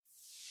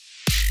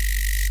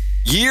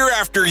Year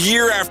after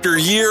year after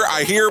year,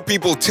 I hear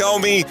people tell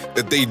me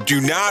that they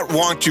do not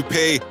want to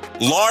pay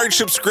large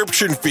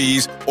subscription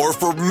fees or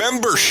for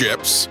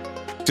memberships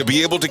to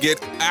be able to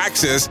get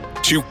access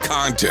to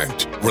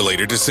content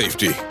related to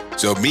safety.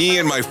 So me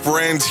and my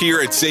friends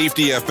here at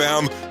Safety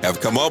FM have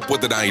come up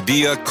with an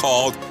idea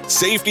called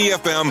Safety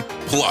FM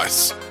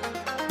Plus.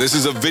 This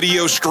is a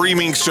video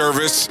streaming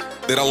service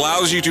that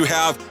allows you to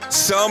have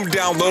some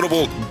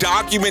downloadable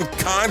document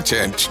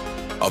content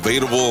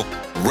available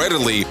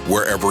readily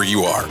wherever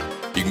you are.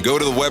 You can go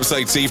to the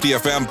website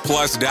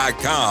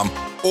safetyfmplus.com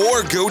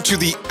or go to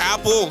the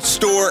Apple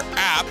Store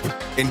app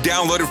and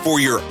download it for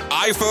your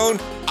iPhone,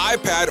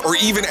 iPad, or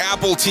even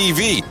Apple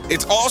TV.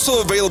 It's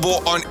also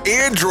available on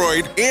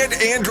Android and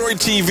Android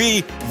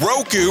TV,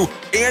 Roku,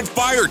 and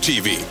Fire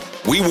TV.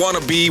 We want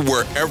to be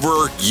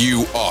wherever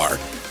you are.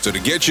 So to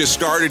get you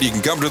started, you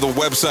can come to the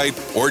website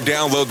or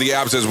download the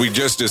apps as we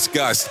just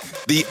discussed.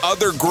 The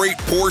other great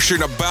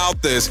portion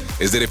about this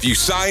is that if you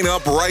sign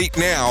up right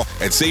now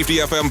at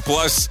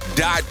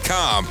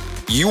safetyfmplus.com,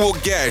 you will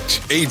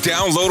get a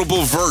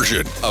downloadable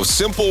version of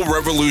Simple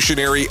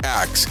Revolutionary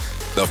Acts,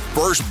 the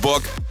first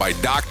book by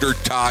Dr.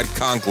 Todd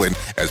Conklin,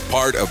 as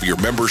part of your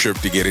membership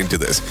to get into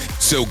this.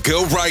 So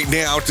go right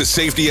now to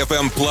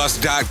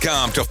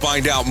safetyfmplus.com to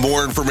find out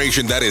more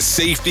information. That is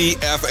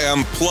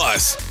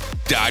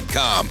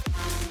safetyfmplus.com.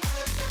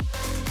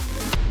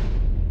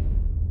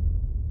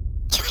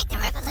 Join the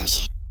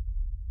revolution.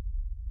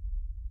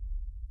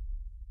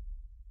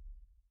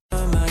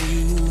 Are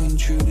you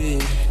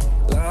intruded?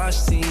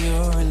 Lost in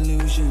your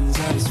illusions.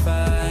 I was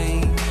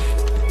fine.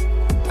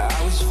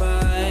 I was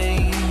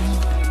fine.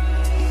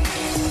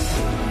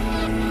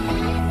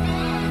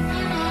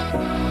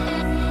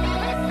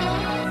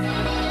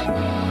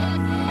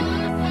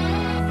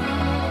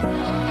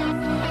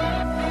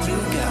 You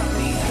got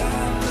me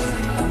high, but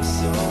I'm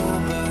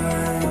sober.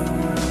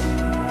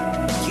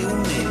 You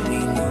make me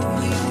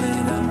lonely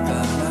when I'm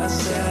by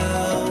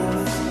myself.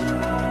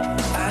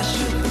 I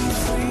should be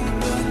free,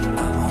 but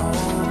I'm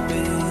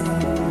hoping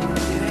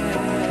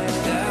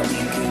that we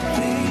could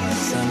be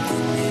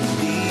something in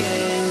the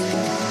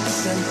end,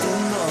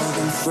 something more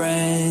than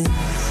friends.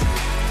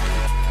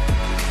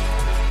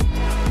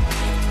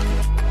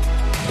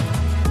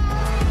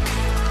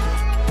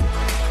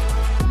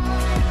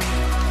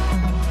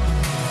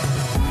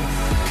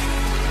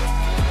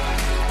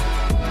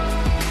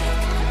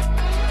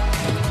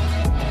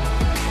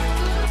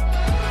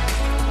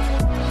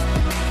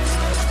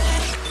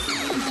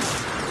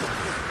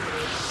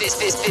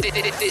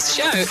 This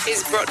show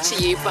is brought to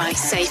you by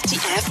Safety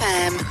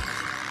FM.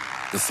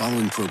 The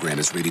following program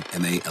is rated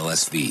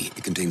MALSV.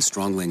 It contains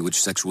strong language,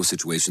 sexual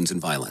situations,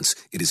 and violence.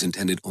 It is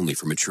intended only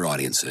for mature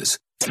audiences.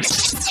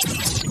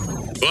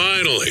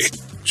 Finally,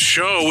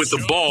 show with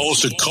the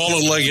balls to call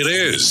it like it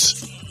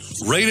is.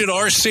 Rated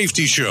R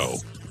Safety Show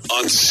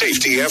on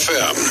Safety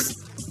FM.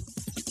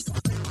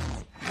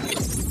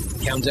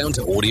 Countdown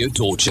to audio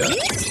torture.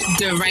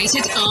 The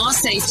Rated R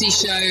Safety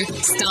Show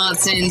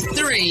starts in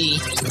 3,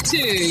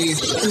 2,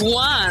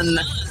 1.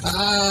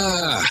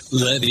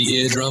 Let the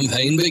eardrum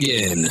pain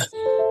begin.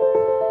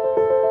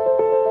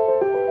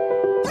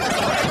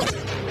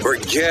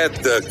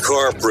 Forget the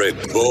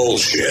corporate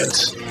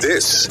bullshit.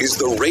 This is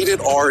the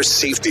Rated R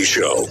Safety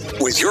Show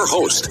with your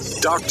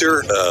host,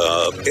 Dr.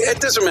 It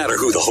doesn't matter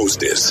who the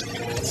host is.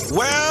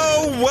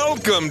 Well,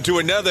 welcome to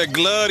another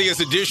glorious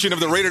edition of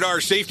the Rated R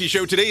Safety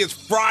Show. Today is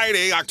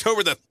Friday,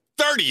 October the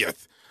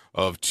 30th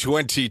of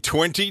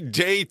 2020,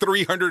 day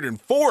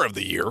 304 of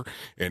the year,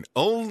 and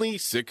only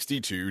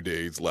 62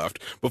 days left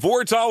before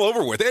it's all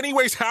over with.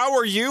 Anyways, how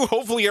are you?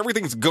 Hopefully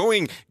everything's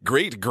going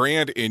great,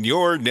 grand in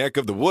your neck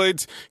of the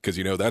woods, because,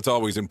 you know, that's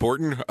always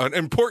important, an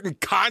important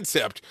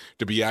concept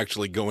to be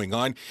actually going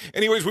on.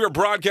 Anyways, we are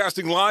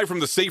broadcasting live from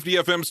the Safety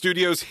FM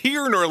studios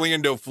here in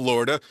Orlando,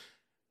 Florida,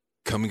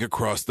 coming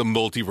across the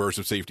multiverse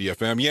of Safety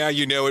FM. Yeah,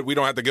 you know it. We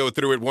don't have to go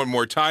through it one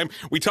more time.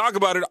 We talk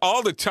about it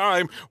all the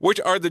time, which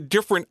are the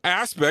different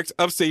aspects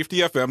of Safety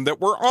FM that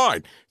we're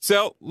on.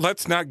 So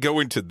let's not go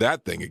into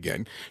that thing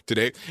again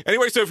today.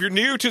 Anyway, so if you're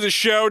new to the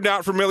show,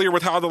 not familiar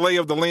with how the lay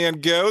of the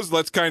land goes,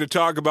 let's kind of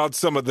talk about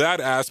some of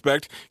that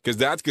aspect, because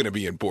that's going to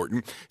be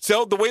important.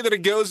 So the way that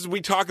it goes is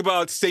we talk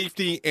about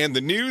safety and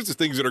the news, the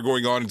things that are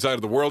going on inside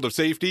of the world of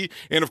safety,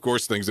 and of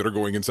course, things that are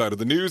going inside of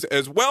the news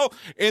as well.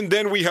 And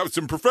then we have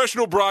some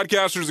professional broadcasters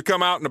to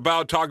come out and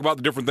about, talk about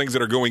the different things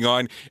that are going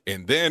on,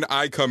 and then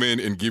I come in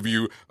and give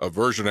you a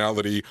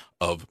versionality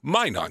of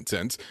my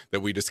nonsense that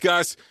we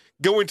discuss,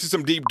 go into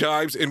some deep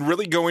dives, and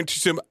really go into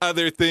some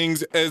other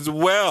things as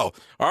well.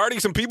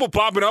 Already some people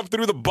popping up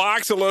through the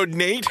box. Hello,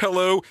 Nate.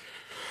 Hello,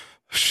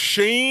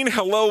 Shane.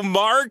 Hello,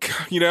 Mark.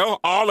 You know,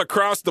 all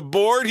across the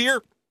board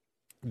here.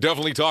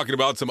 Definitely talking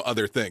about some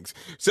other things.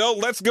 So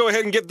let's go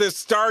ahead and get this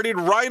started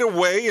right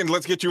away, and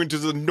let's get you into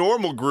the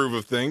normal groove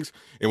of things,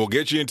 and we'll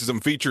get you into some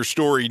feature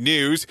story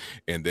news,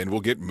 and then we'll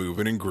get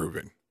moving and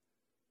grooving.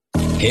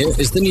 Here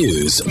is the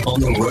news on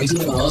the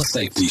Rated R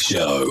Safety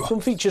Show. From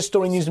Feature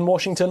Story News in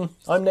Washington,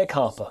 I'm Nick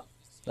Harper.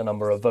 The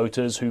number of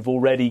voters who've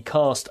already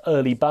cast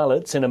early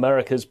ballots in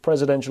America's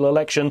presidential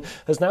election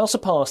has now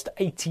surpassed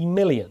 80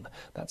 million.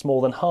 That's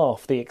more than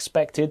half the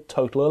expected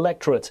total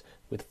electorate,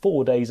 with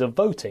 4 days of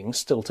voting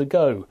still to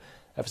go.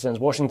 FSN's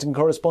Washington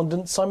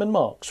correspondent Simon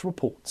Marks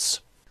reports.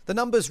 The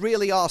numbers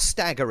really are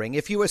staggering.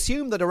 If you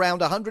assume that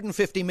around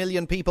 150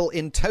 million people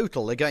in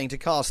total are going to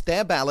cast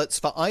their ballots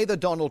for either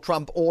Donald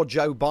Trump or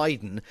Joe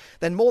Biden,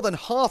 then more than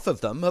half of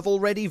them have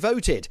already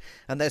voted.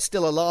 And there's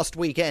still a last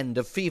weekend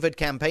of fevered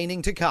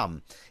campaigning to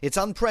come. It's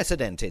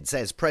unprecedented,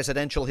 says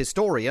presidential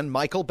historian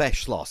Michael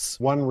Beschloss.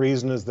 One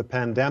reason is the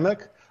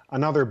pandemic.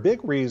 Another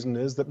big reason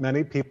is that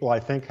many people, I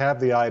think, have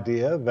the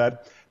idea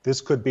that this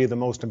could be the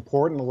most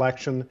important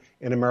election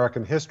in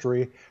American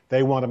history.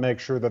 They want to make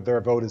sure that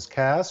their vote is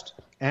cast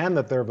and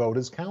that their vote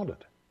is counted.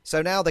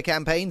 So now the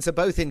campaigns are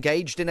both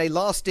engaged in a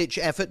last-ditch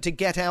effort to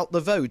get out the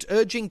vote,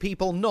 urging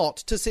people not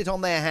to sit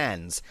on their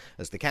hands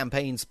as the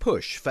campaigns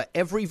push for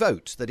every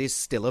vote that is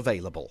still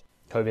available.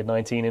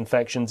 COVID-19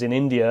 infections in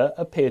India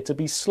appear to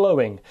be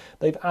slowing.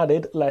 They've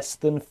added less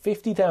than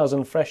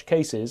 50,000 fresh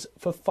cases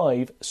for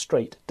 5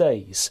 straight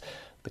days.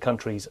 The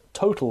country's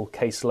total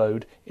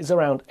caseload is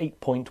around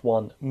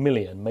 8.1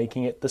 million,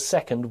 making it the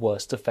second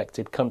worst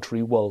affected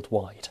country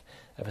worldwide.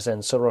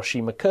 FSN's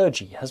Saroshi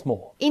Mukherjee has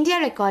more. India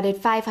recorded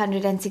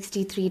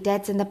 563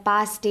 deaths in the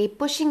past day,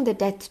 pushing the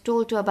death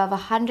toll to above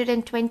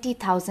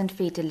 120,000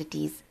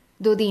 fatalities.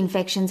 Though the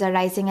infections are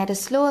rising at a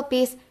slower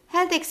pace,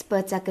 health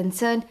experts are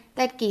concerned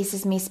that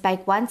cases may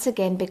spike once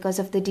again because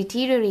of the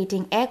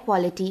deteriorating air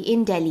quality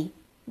in Delhi.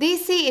 They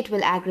say it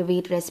will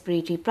aggravate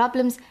respiratory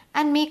problems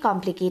and may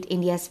complicate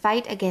India's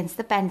fight against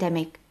the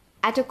pandemic.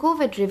 At a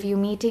COVID review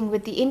meeting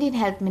with the Indian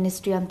Health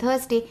Ministry on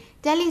Thursday,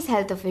 Delhi's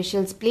health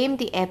officials blamed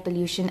the air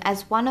pollution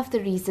as one of the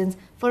reasons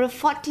for a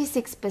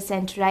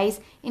 46% rise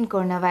in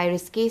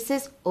coronavirus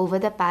cases over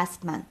the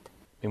past month.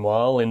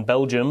 Meanwhile, in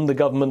Belgium, the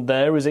government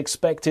there is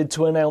expected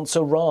to announce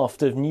a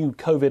raft of new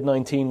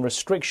COVID-19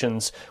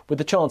 restrictions, with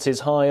the chances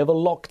high of a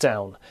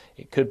lockdown.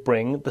 It could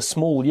bring the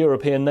small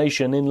European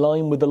nation in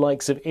line with the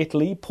likes of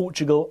Italy,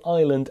 Portugal,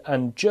 Ireland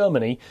and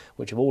Germany,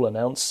 which have all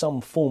announced some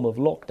form of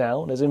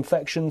lockdown as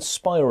infections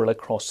spiral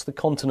across the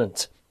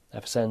continent.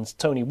 FSN's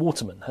Tony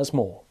Waterman has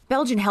more.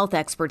 Belgian health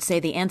experts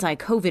say the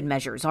anti-COVID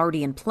measures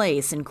already in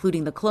place,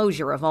 including the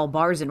closure of all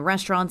bars and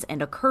restaurants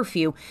and a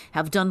curfew,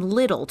 have done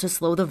little to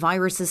slow the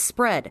virus's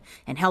spread,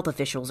 and health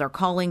officials are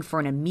calling for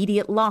an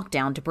immediate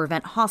lockdown to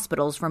prevent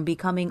hospitals from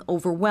becoming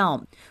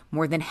overwhelmed.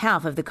 More than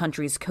half of the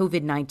country's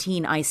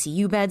COVID-19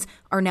 ICU beds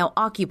are now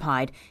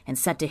occupied and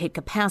set to hit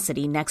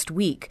capacity next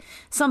week.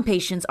 Some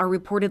patients are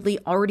reportedly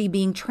already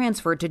being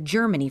transferred to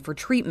Germany for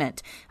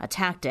treatment, a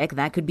tactic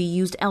that could be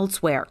used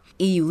elsewhere.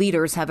 EU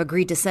leaders have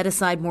agreed to set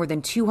aside more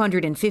than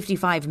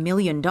 $255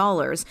 million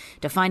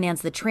to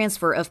finance the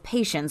transfer of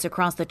patients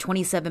across the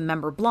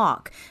 27-member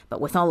bloc. But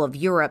with all of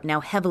Europe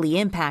now heavily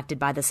impacted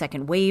by the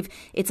second wave,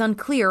 it's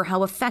unclear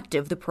how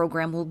effective the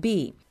program will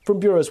be. From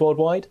Bureaus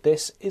Worldwide,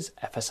 this is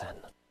FSN.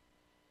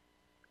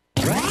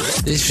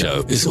 This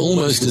show is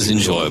almost as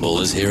enjoyable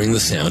as hearing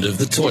the sound of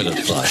the toilet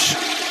flush.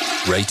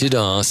 Rated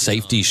R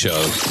Safety Show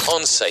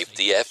on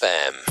Safety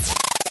FM.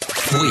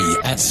 We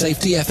at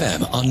Safety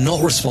FM are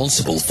not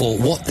responsible for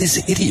what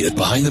this idiot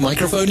behind the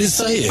microphone is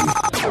saying.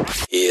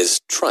 He is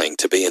trying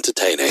to be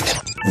entertaining.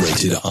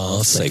 Rated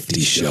R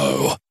Safety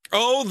Show.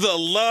 Oh, the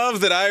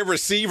love that I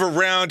receive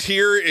around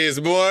here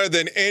is more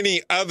than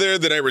any other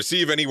that I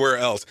receive anywhere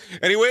else.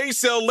 Anyway,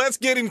 so let's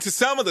get into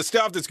some of the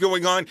stuff that's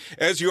going on.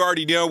 As you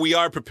already know, we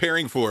are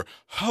preparing for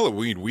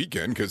Halloween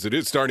weekend because it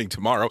is starting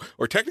tomorrow.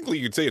 Or technically,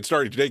 you could say it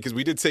started today because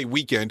we did say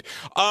weekend.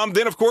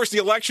 Then, of course, the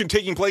election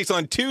taking place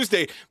on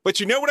Tuesday.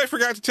 But you know what I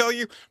forgot to tell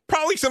you?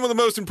 Probably some of the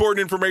most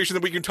important information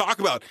that we can talk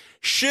about.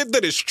 Shit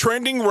that is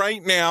trending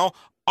right now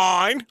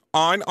on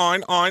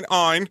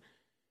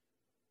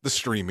the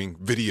streaming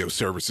video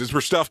services for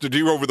stuff to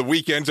do over the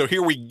weekend. So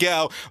here we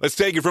go. Let's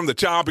take it from the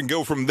top and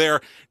go from there.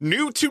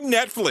 New to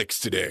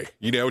Netflix today.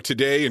 You know,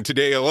 today and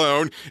today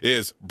alone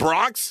is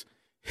Bronx,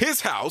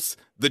 His House,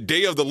 The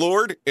Day of the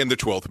Lord, and The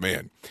 12th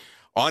Man.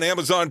 On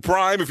Amazon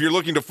Prime, if you're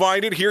looking to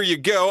find it, here you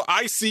go.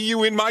 I See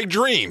You in My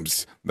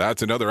Dreams.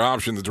 That's another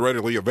option that's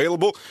readily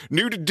available.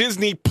 New to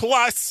Disney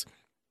Plus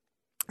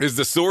is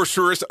The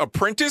Sorcerer's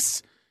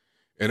Apprentice,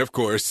 and of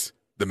course,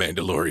 The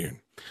Mandalorian.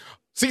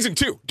 Season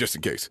 2, just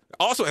in case.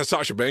 Also has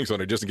Sasha Banks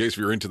on it, just in case if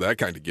you're into that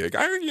kind of gig.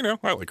 I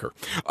like her.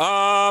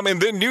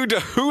 And then new to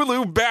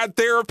Hulu, Bad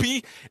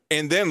Therapy.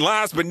 And then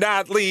last but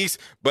not least,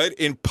 but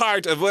in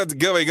part of what's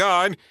going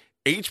on,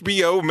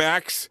 HBO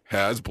Max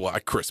has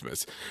Black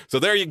Christmas. So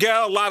there you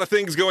go. A lot of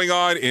things going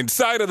on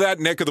inside of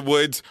that neck of the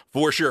woods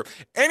for sure.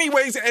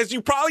 Anyways, as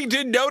you probably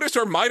did notice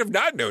or might have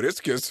not noticed,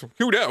 because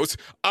who knows,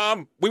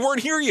 we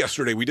weren't here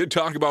yesterday. We did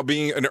talk about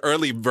being an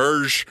early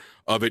version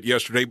of it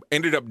yesterday.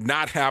 Ended up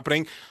not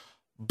happening.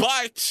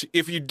 But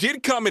if you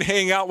did come and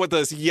hang out with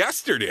us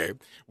yesterday,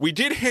 we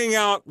did hang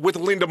out with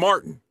Linda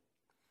Martin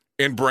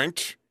and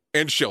Brent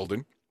and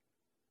Sheldon.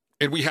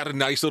 And we had a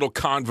nice little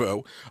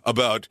convo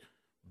about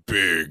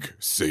big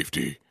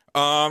safety.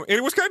 And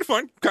it was kind of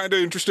fun, kind of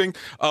interesting.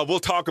 We'll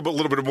talk a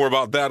little bit more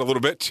about that a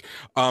little bit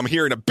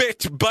here in a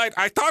bit. But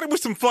I thought it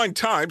was some fun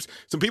times.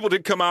 Some people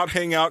did come out,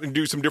 hang out, and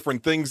do some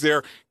different things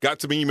there.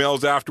 Got some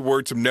emails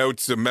afterwards, some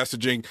notes, some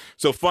messaging.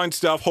 So fun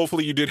stuff.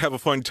 Hopefully you did have a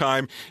fun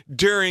time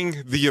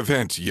during the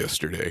event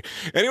yesterday.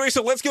 Anyway,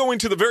 so let's go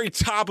into the very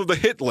top of the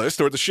hit list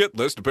or the shit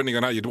list, depending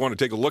on how you want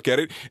to take a look at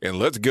it. And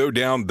let's go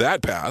down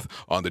that path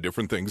on the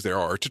different things there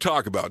are to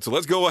talk about. So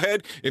let's go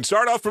ahead and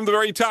start off from the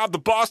very top. The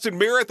Boston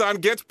Marathon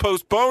gets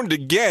postponed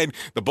again.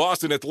 The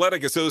Boston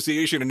Athletic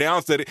Association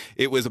announced that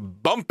it was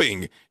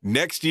bumping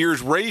next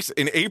year's race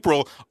in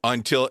April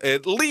until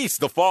at least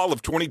the fall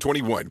of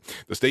 2021.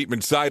 The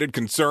statement cited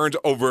concerns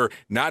over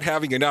not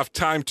having enough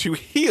time to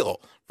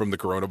heal from the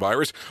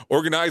coronavirus.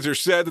 Organizers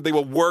said that they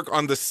will work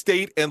on the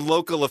state and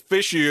local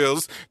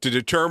officials to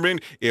determine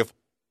if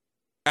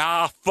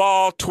a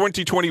fall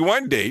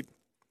 2021 date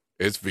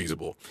is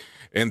feasible.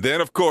 And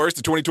then, of course,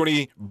 the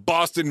 2020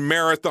 Boston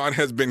Marathon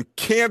has been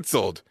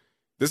canceled.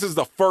 This is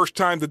the first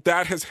time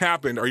that has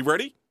happened. Are you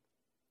ready?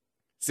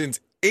 Since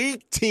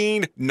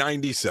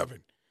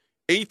 1897.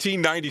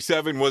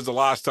 1897 was the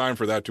last time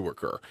for that to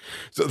occur.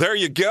 So there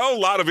you go. A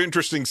lot of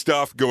interesting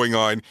stuff going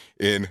on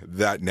in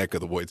that neck of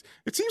the woods.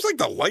 It seems like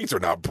the lights are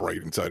not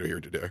bright inside of here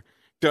today.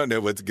 Don't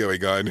know what's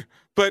going on,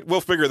 but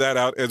we'll figure that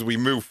out as we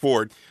move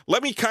forward.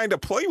 Let me kind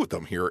of play with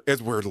them here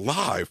as we're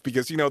live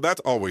because, that's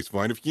always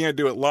fun. If you can't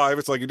do it live,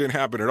 it's like it didn't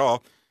happen at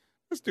all.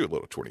 Let's do a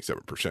little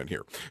 27%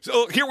 here.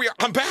 So here we are.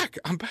 I'm back.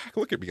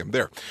 Look at me. I'm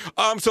there.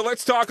 So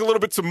let's talk a little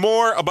bit some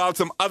more about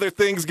some other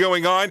things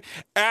going on.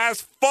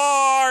 As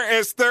far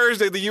as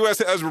Thursday, the U.S.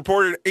 has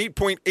reported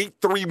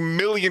 8.83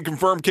 million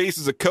confirmed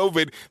cases of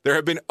COVID. There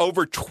have been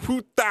over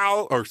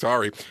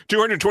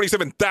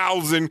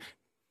 227,000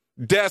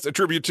 deaths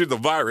attributed to the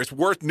virus.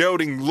 Worth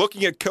noting,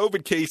 looking at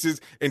COVID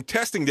cases and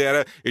testing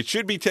data, it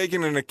should be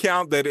taken into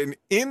account that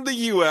in the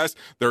U.S.,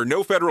 there are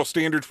no federal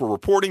standards for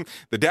reporting.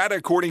 The data,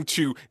 according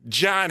to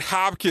Johns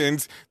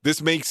Hopkins,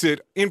 this makes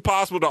it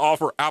impossible to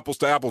offer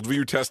apples-to-apples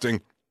view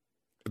testing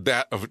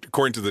that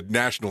according to the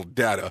national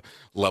data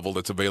level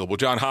that's available.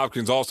 Johns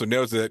Hopkins also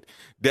notes that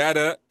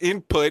data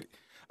input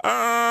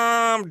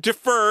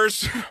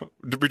differs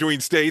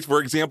between states. For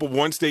example,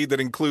 one state that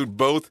include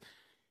both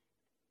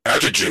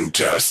antigen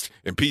test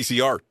and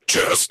PCR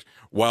test,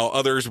 while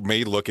others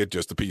may look at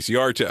just the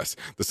PCR test.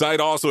 The site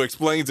also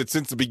explains that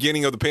since the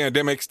beginning of the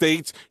pandemic,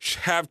 states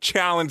have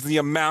challenged the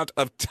amount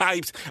of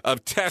types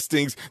of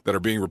testings that are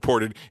being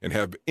reported and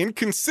have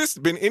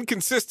been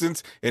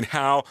inconsistent in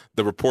how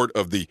the report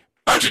of the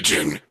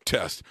antigen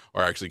test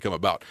are actually come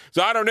about.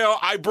 So I don't know.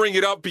 I bring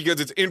it up because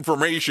it's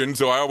information,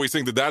 so I always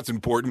think that that's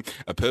important,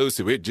 opposed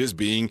to it just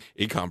being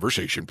a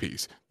conversation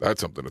piece.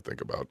 That's something to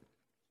think about.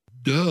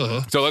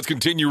 Duh. So let's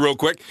continue real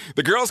quick.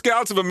 The Girl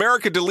Scouts of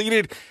America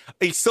deleted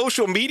a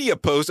social media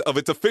post of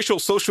its official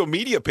social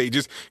media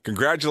pages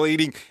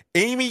congratulating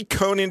Amy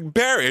Coney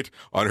Barrett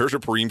on her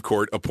Supreme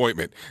Court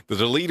appointment. The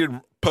deleted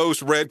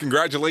post read,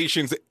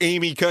 "Congratulations,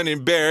 Amy Coney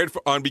Barrett,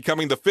 on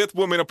becoming the 5th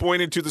woman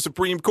appointed to the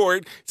Supreme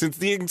Court since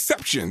the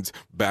inceptions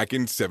back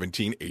in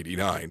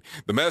 1789.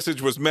 The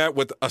message was met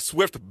with a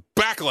swift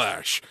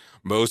backlash,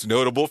 most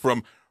notable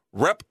from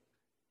Rep.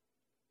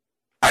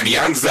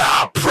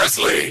 Ayanna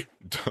Pressley,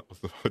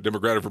 a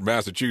Democrat from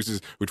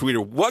Massachusetts, who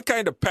tweeted, "What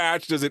kind of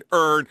patch does it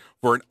earn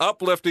for an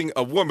uplifting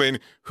a woman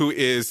who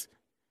is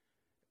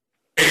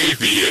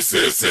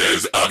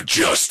atheistess of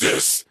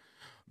justice?"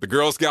 The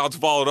Girl Scouts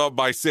followed up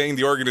by saying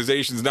the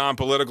organization's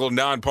non-political,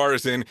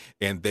 non-partisan,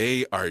 and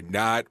they are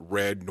not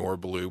red nor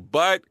blue,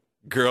 but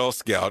Girl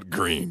Scout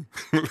green.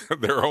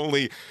 They're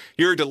only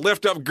here to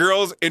lift up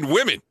girls and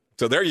women.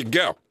 So there you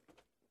go.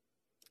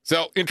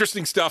 So,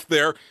 interesting stuff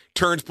there.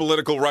 Turns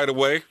political right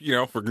away,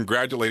 for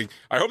congratulating.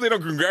 I hope they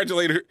don't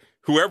congratulate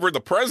whoever the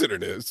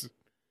president is.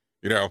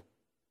 If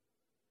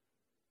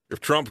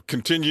Trump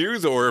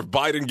continues or if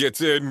Biden gets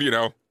in,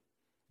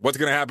 what's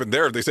going to happen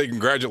there if they say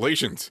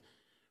congratulations?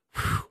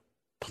 Whew.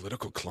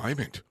 Political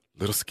climate.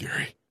 Little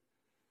scary.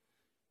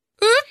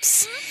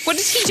 Oops. What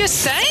did he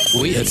just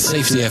say? We at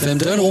Safety FM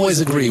don't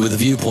always agree with the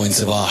viewpoints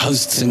of our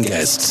hosts and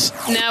guests.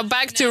 Now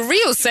back to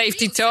real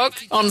safety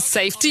talk on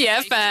Safety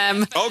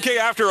FM. Okay,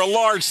 after a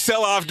large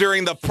sell-off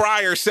during the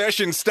prior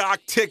session, stock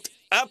ticked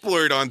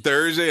upward on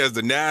Thursday as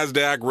the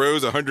NASDAQ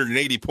rose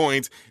 180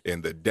 points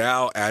and the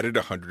Dow added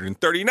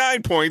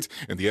 139 points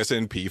and the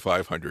S&P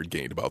 500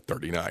 gained about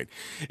 39.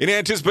 In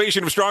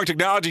anticipation of strong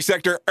technology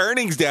sector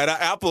earnings data,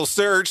 Apple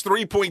surged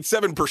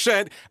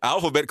 3.7%,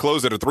 Alphabet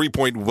closed at a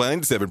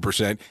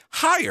 3.17%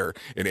 higher,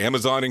 and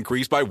Amazon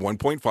increased by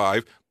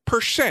 1.5%.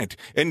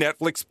 And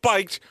Netflix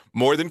spiked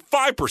more than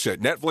 5%.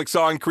 Netflix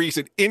saw an increase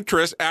in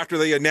interest after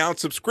they announced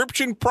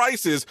subscription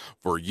prices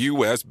for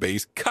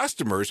U.S.-based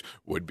customers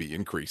would be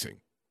increasing.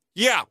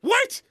 Yeah,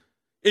 what?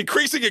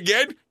 Increasing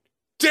again?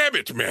 Damn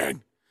it,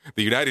 man.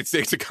 The United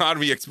States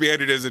economy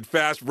expanded at its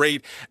fast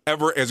rate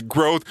ever as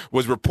growth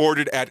was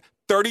reported at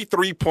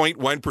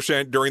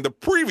 33.1% during the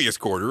previous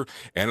quarter.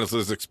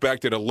 Analysts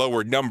expected a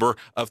lower number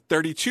of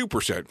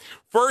 32%.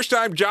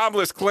 First-time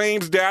jobless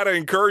claims data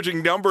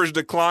encouraging numbers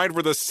declined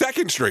for the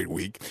second straight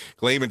week.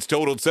 Claimants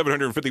totaled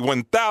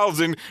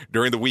 751,000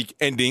 during the week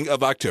ending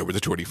of October the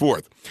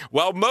 24th,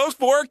 while most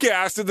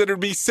forecasted that it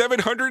would be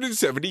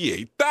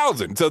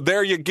 778,000. So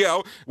there you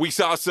go. We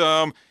saw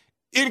some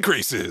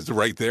increases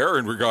right there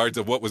in regards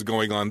of what was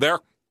going on there.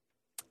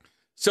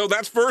 So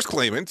that's first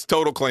claimants,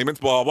 total claimants,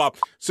 blah, blah, blah.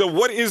 So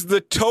what is the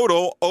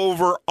total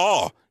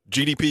overall?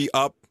 GDP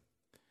up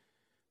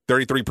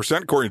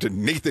 33%, according to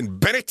Nathan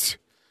Bennett.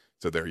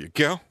 So there you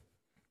go.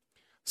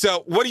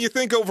 So what do you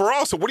think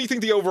overall? So what do you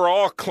think the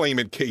overall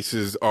claimant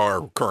cases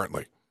are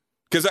currently?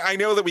 Because I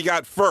know that we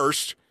got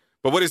first,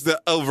 but what is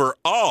the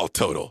overall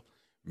total?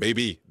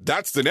 Maybe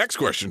that's the next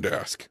question to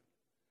ask.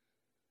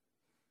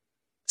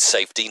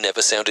 Safety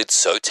never sounded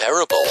so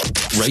terrible.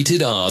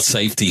 Rated R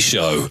Safety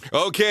Show.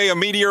 Okay, a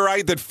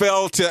meteorite that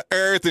fell to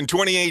Earth in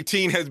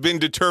 2018 has been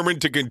determined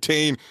to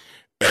contain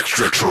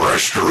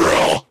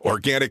extraterrestrial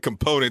organic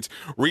components.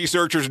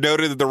 Researchers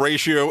noted that the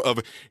ratio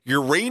of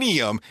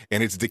uranium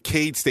and its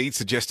decayed state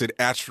suggested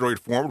asteroid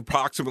formed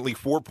approximately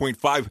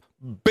 4.5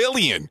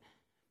 billion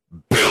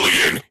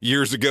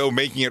years ago,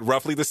 making it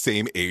roughly the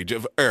same age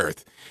of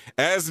Earth.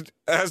 As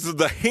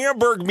the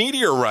Hamburg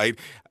meteorite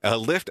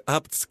lift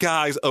up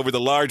skies over the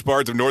large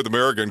parts of North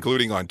America,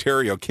 including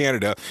Ontario,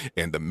 Canada,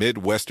 and the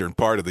Midwestern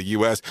part of the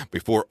U.S.,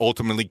 before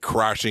ultimately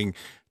crashing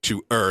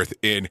to Earth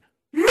in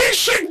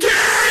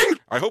Michigan.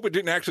 I hope it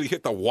didn't actually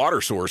hit the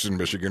water source in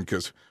Michigan,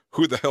 because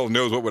who the hell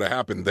knows what would have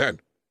happened then.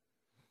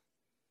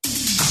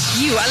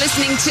 You are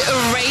listening to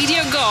a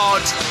radio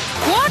god.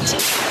 What?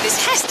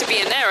 This has to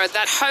be an error.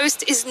 That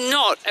host is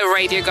not a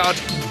radio god.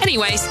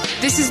 Anyways,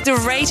 this is the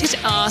Rated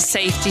R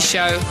Safety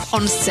Show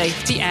on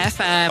Safety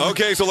FM.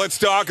 Okay, so let's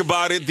talk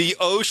about it. The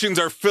oceans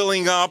are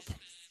filling up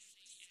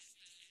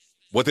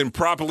with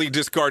improperly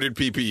discarded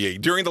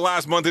PPE. During the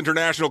last month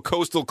International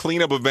Coastal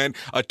Cleanup event,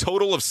 a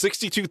total of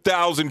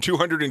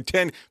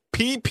 62,210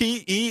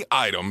 PPE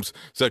items,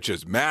 such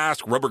as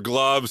masks, rubber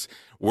gloves,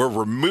 were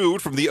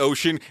removed from the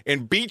ocean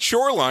and beach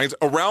shorelines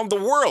around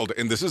the world.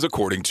 And this is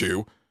according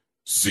to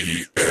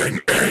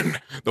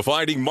CNN. The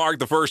finding marked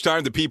the first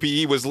time the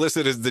PPE was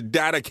listed as the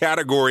data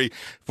category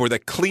for the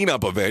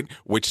cleanup event,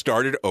 which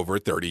started over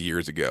 30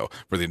 years ago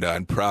for the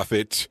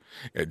nonprofit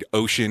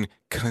Ocean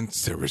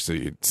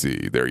Conservancy.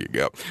 There you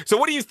go. So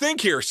what do you think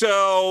here?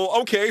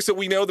 So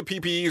we know the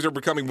PPEs are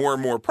becoming more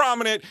and more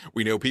prominent.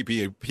 We know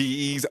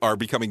PPEs are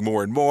becoming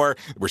more and more.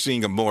 We're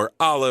seeing them more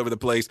all over the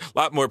place. A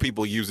lot more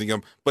people using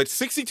them. But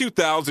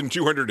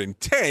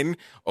 62,210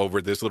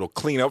 over this little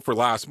cleanup for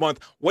last month.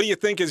 What do you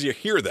think as you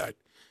hear that?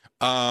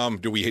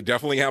 Do we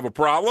definitely have a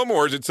problem,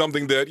 or is it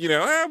something that,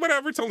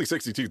 whatever, it's only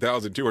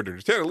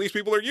 62,210. At least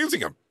people are using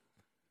them.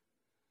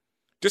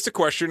 Just a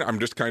question. I'm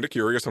just kind of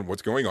curious on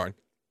what's going on.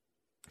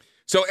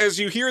 So as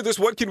you hear this,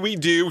 what can we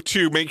do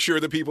to make sure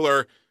that people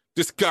are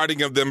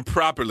discarding of them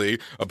properly,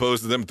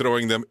 opposed to them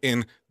throwing them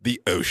in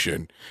the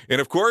ocean?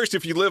 And of course,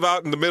 if you live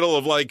out in the middle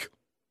of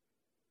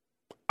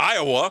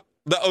Iowa,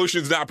 the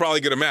ocean's not probably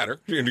going to matter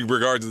in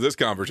regards to this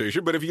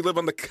conversation. But if you live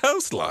on the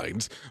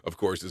coastlines, of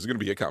course, this is going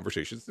to be a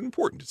conversation that's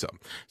important to some.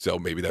 So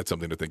maybe that's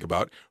something to think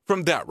about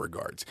from that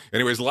regards.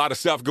 Anyways, a lot of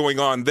stuff going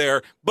on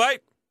there.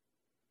 But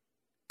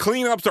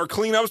cleanups are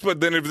cleanups. But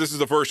then if this is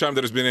the first time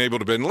that it's been able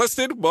to be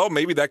listed, well,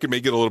 maybe that could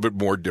make it a little bit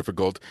more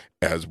difficult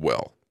as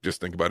well.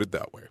 Just think about it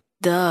that way.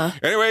 Duh.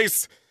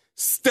 Anyways,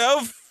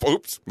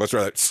 Stouffer's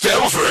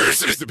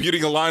is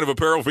debuting a line of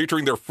apparel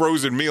featuring their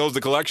frozen meals.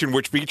 The collection,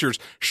 which features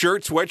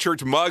shirts,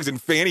 sweatshirts, mugs,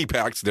 and fanny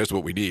packs, that's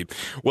what we need,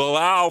 will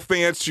allow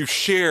fans to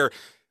share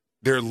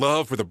their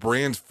love for the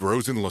brand's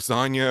frozen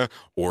lasagna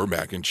or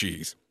mac and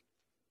cheese.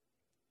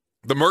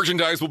 The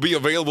merchandise will be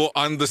available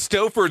on the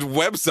Stouffer's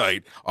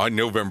website on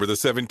November the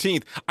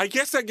 17th. I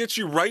guess that gets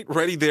you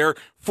ready there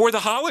for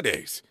the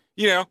holidays.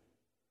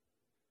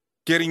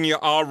 Getting you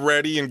all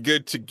ready and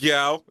good to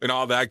go and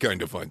all that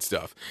kind of fun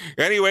stuff.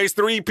 Anyways,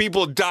 3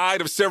 people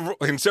died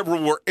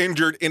several were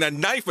injured in a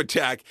knife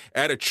attack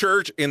at a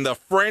church in the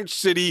French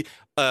city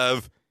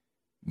of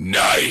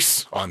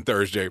Nice on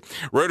Thursday.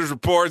 Reuters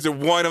reports that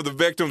one of the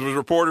victims was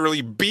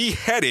reportedly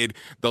beheaded.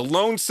 The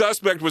lone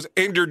suspect was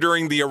injured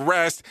during the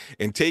arrest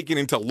and taken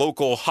into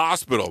local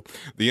hospital.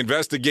 The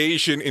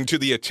investigation into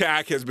the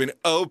attack has been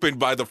opened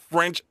by the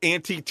French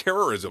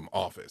Anti-Terrorism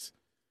Office.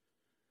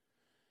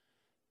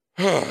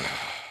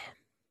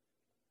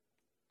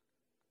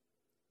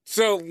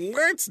 So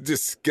let's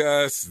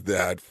discuss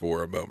that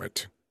for a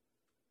moment.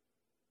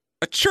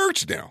 A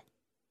church now.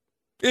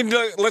 And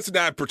let's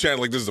not pretend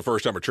like this is the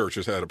first time a church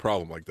has had a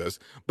problem like this.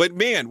 But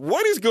man,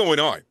 what is going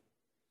on?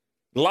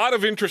 A lot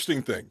of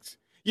interesting things.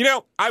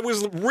 I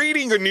was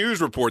reading a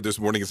news report this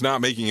morning. It's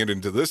not making it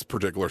into this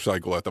particular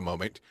cycle at the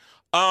moment.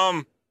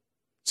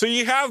 So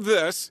you have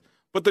this,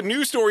 but the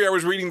news story I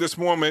was reading this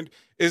moment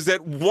is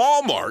that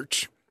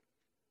Walmart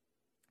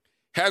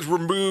has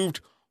removed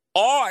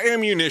all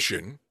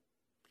ammunition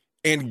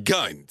and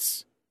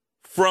guns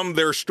from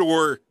their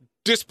store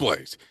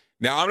displays.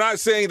 Now, I'm not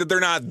saying that they're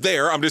not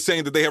there. I'm just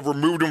saying that they have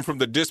removed them from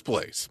the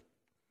displays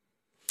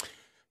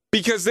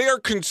because they are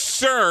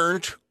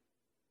concerned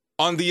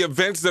on the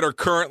events that are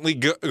currently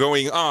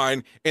going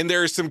on, and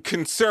there are some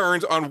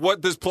concerns on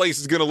what this place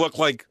is going to look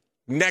like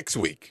next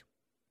week.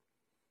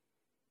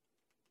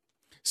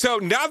 So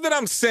now that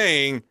I'm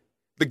saying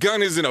the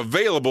gun isn't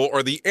available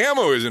or the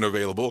ammo isn't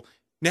available,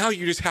 now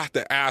you just have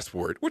to ask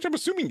for it, which I'm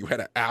assuming you had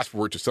to ask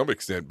for it to some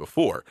extent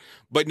before.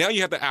 But now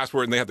you have to ask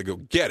for it and they have to go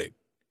get it.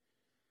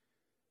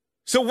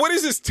 So what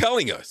is this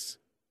telling us?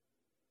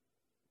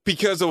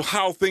 Because of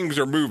how things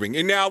are moving.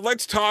 And now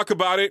let's talk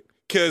about it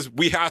because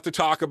we have to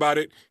talk about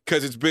it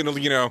because it's been,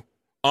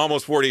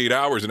 almost 48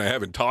 hours and I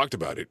haven't talked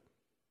about it.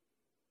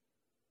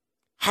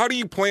 How do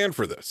you plan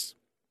for this?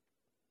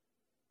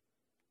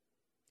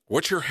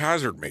 What's your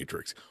hazard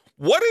matrix?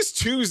 What does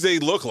Tuesday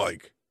look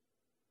like?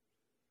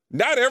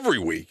 Not every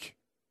week,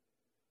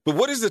 but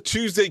what does the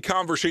Tuesday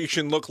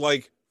conversation look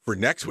like for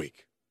next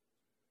week?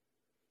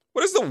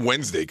 What does the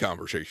Wednesday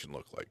conversation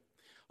look like?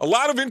 A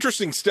lot of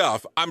interesting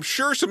stuff. I'm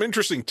sure some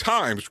interesting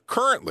times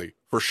currently,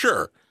 for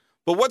sure.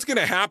 But what's going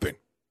to happen?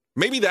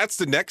 Maybe that's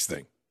the next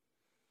thing.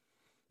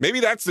 Maybe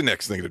that's the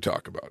next thing to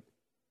talk about.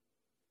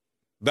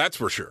 That's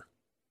for sure.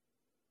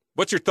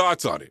 What's your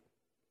thoughts on it?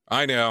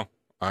 I know.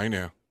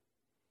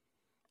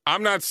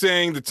 I'm not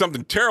saying that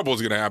something terrible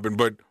is going to happen,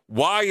 but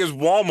why is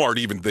Walmart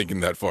even thinking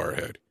that far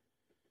ahead?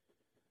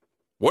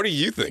 What are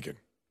you thinking?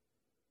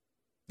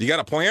 You got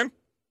a plan?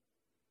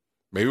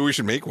 Maybe we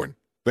should make one.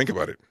 Think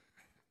about it.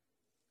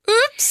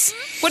 Oops!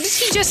 What did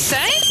he just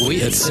say?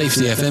 We at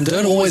Safety FM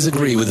don't always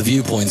agree with the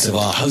viewpoints of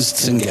our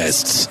hosts and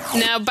guests.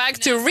 Now back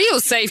to real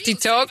safety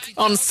talk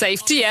on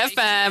Safety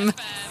FM.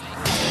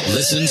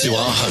 Listen to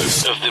our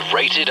host of the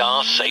Rated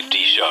R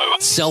Safety Show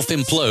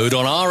self-implode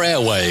on our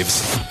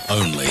airwaves,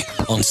 only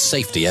on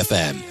Safety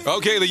FM.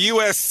 Okay, the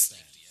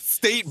U.S.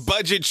 state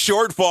budget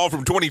shortfall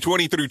from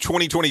 2020 through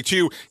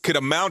 2022 could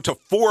amount to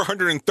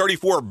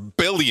 $434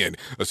 billion,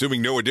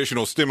 assuming no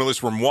additional stimulus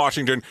from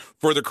Washington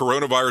for the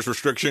coronavirus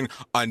restriction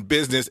on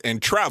business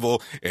and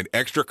travel and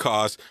extra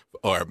costs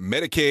are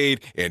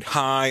Medicaid and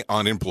high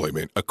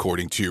unemployment,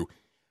 according to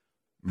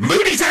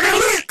Moody's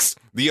Analytics.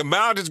 The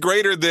amount is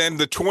greater than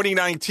the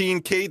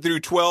 2019 K through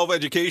 12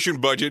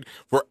 education budget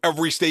for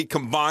every state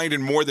combined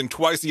and more than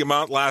twice the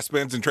amount last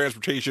spent in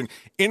transportation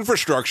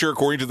infrastructure,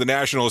 according to the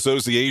National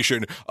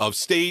Association of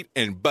State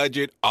and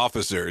Budget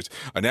Officers.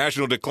 A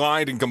national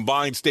decline in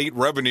combined state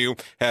revenue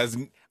has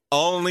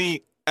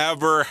only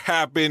ever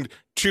happened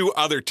 2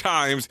 other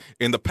times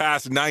in the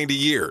past 90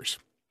 years.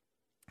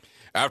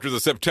 After the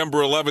September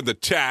 11th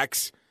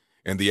attacks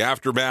and the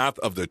aftermath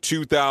of the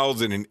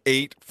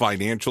 2008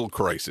 financial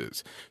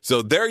crisis.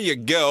 So there you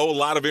go. A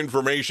lot of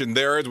information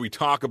there as we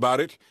talk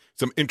about it.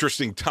 Some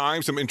interesting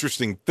times, some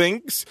interesting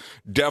things.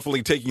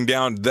 Definitely taking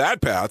down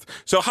that path.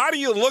 So how do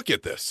you look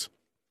at this?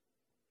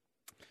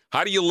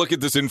 How do you look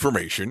at this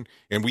information?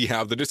 And we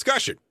have the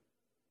discussion.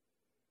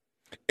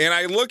 And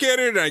I look at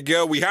it and I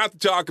go, we have to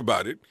talk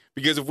about it.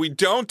 Because if we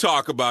don't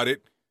talk about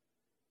it,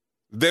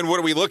 then what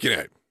are we looking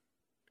at?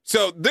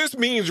 So this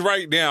means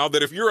right now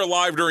that if you're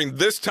alive during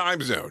this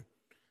time zone,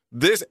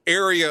 this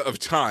area of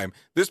time,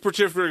 this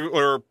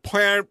particular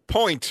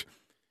point,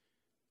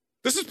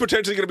 this is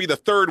potentially going to be the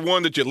third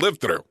one that you live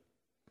through.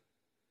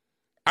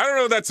 I don't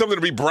know if that's something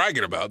to be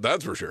bragging about,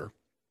 that's for sure.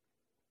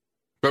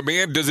 But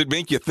man, does it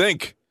make you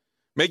think?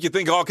 Make you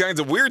think all kinds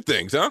of weird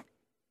things, huh?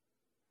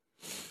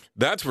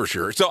 That's for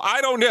sure. So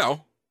I don't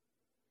know.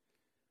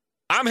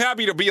 I'm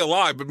happy to be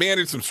alive, but man,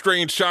 it's some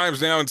strange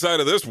times now inside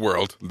of this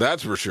world,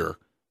 that's for sure.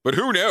 But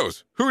who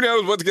knows? Who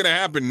knows what's going to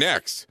happen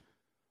next?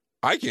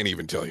 I can't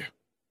even tell you.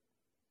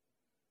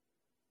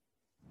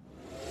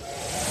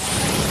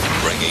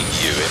 Bringing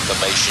you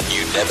information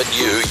you never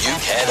knew you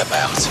cared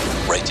about.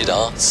 Rated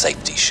R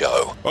Safety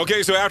Show.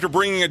 Okay, so after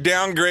bringing a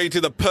downgrade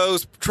to the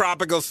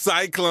post-tropical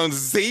cyclone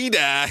Zeta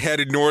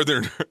headed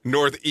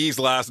northeast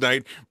last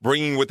night,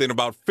 bringing within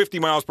about 50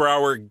 miles per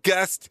hour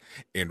gusts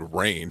and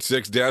rain.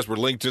 6 deaths were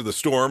linked to the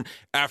storm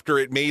after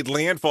it made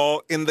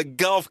landfall in the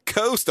Gulf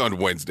Coast on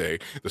Wednesday.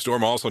 The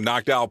storm also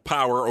knocked out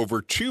power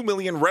over 2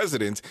 million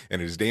residents,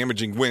 and its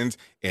damaging winds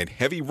and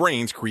heavy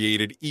rains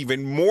created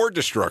even more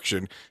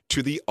destruction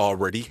to the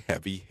already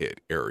heavy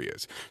hit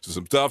areas. So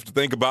some stuff to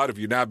think about if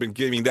you've not been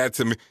giving that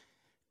some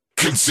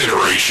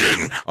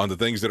consideration on the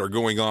things that are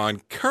going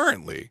on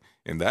currently.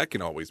 And that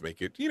can always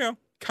make it,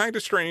 kind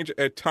of strange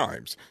at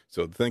times.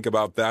 So think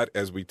about that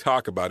as we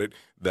talk about it.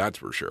 That's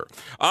for sure.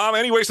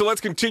 Anyway, so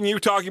let's continue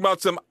talking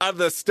about some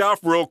other stuff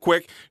real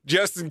quick,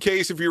 just in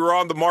case if you were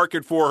on the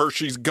market for her,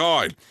 she's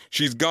gone.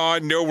 She's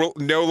gone,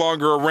 no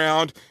longer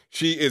around.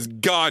 She is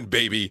gone,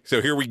 baby.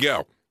 So here we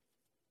go.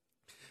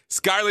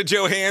 Scarlett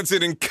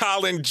Johansson and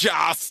Colin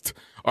Jost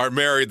are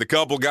married. The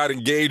couple got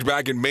engaged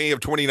back in May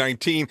of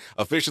 2019,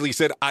 officially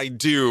said I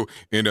do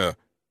in a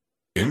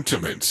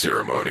intimate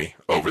ceremony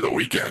over the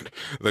weekend.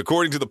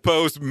 According to the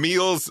Post,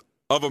 Meals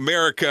of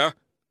America,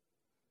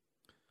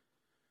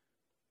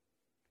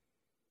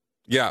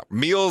 Yeah,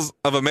 Meals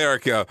of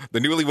America. The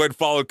newlywed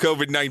followed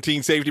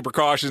COVID-19 safety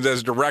precautions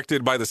as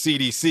directed by the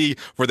CDC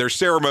for their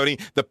ceremony.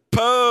 The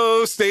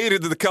Post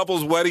stated that the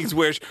couple's wedding's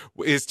wish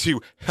is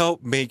to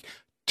help make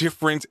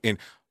difference in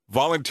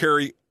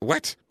voluntary...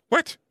 What?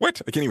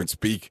 I can't even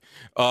speak.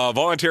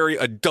 Voluntary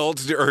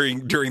adults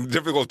during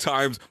difficult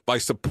times by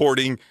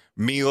supporting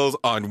Meals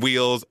on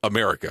Wheels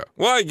America.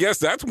 Well, I guess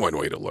that's one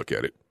way to look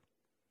at it.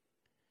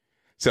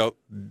 So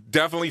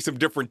definitely some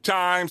different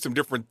times, some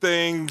different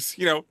things,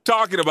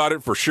 talking about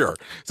it for sure.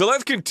 So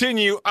let's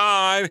continue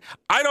on.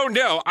 I don't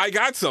know. I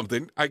got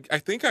something. I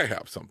think I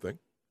have something.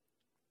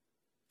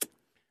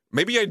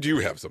 Maybe I do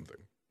have something.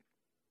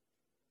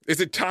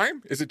 Is it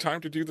time? Is it time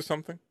to do the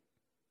something?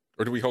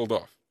 Or do we hold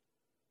off?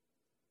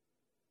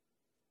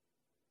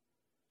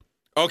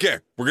 Okay,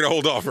 we're going to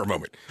hold off for a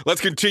moment.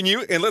 Let's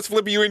continue and let's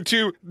flip you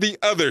into the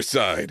other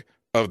side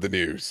of the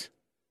news.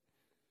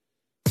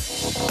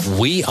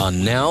 We are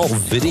now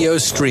video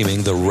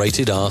streaming the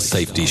Rated R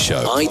Safety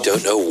Show. I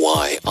don't know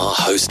why our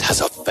host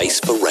has a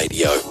face for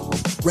radio.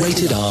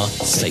 Rated R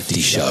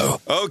Safety Show.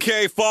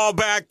 Okay,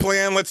 fallback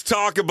plan. Let's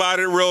talk about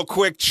it real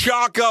quick.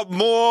 Chalk up one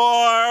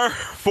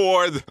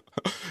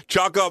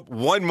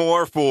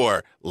more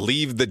for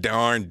leave the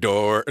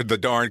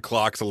darn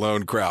clocks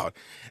alone crowd.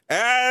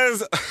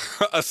 As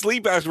a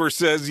sleep expert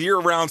says,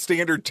 year-round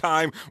standard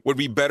time would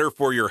be better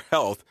for your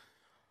health.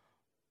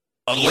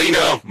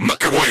 Alina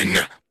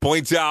McEwen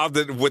points out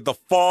that with the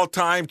fall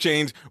time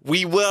change,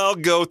 we will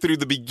go through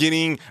the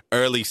beginning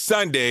early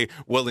Sunday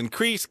will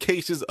increase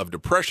cases of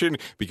depression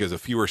because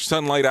of fewer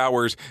sunlight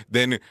hours.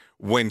 Then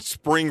when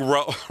spring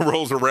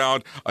rolls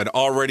around, an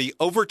already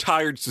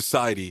overtired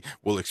society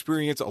will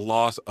experience a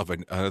loss of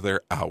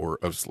another hour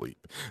of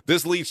sleep.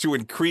 This leads to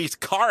increased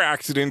car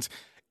accidents,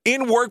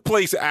 in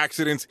workplace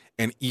accidents,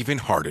 and even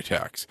heart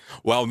attacks.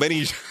 While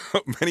many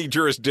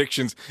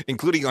jurisdictions,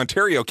 including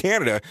Ontario,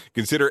 Canada,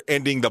 consider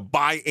ending the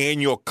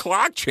biannual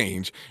clock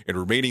change and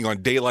remaining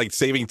on daylight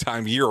saving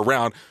time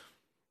year-round,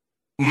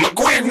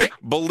 McGuinn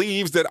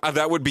believes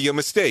that would be a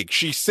mistake.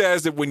 She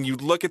says that when you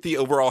look at the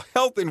overall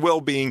health and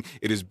well-being,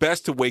 it is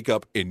best to wake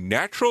up in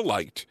natural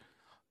light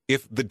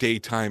if the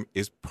daytime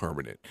is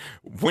permanent.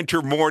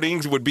 Winter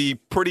mornings would be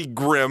pretty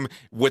grim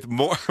with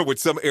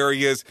some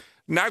areas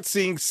not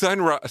seeing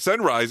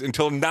sunrise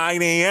until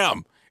 9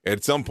 a.m.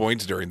 at some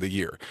points during the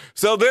year.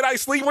 So then I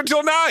sleep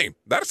until 9.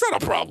 That's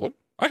not a problem.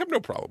 I have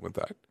no problem with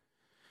that.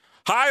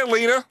 Hi,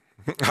 Alina.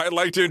 I'd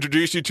like to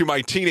introduce you to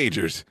my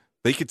teenagers.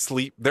 They could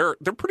sleep. They're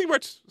pretty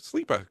much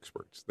sleep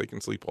experts. They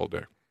can sleep all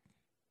day.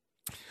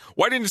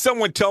 Why didn't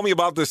someone tell me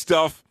about this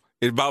stuff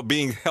about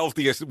being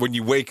healthiest when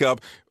you wake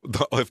up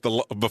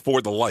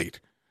before the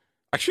light?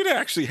 I should have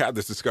actually had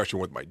this discussion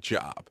with my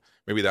job.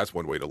 Maybe that's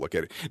one way to look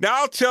at it. Now,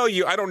 I'll tell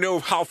you, I don't know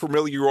how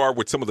familiar you are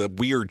with some of the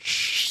weird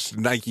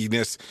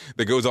snikiness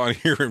that goes on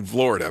here in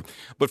Florida,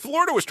 but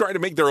Florida was trying to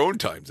make their own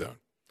time zone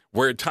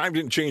where time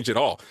didn't change at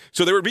all.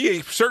 So there would be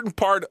a certain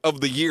part of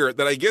the year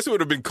that I guess it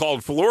would have been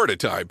called Florida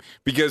time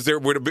because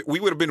we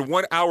would have been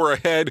 1 hour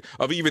ahead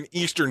of even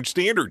Eastern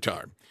Standard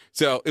Time.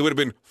 So it would have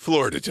been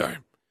Florida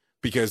time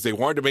because they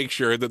wanted to make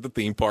sure that the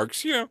theme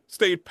parks,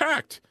 stayed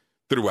packed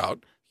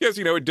throughout. Yes,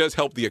 it does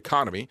help the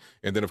economy.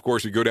 And then, of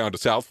course, you go down to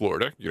South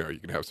Florida, you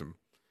can have some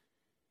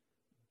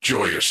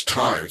joyous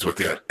times with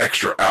that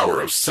extra hour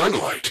of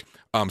sunlight.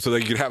 So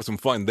that you could have some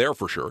fun there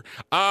for sure.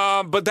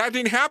 But that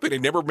didn't happen.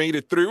 It never made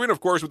it through. And, of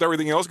course, with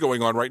everything else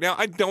going on right now,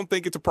 I don't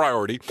think it's a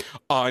priority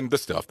on the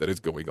stuff that is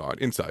going on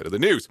inside of the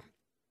news.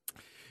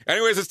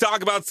 Anyways, let's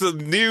talk about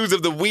some news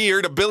of the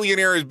weird. A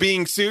billionaire is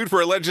being sued for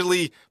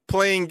allegedly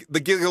playing the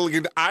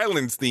Gilligan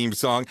Islands theme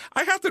song.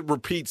 I have to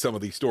repeat some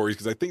of these stories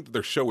because I think that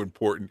they're so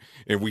important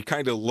and we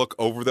kind of look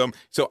over them.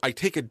 So I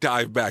take a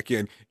dive back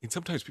in and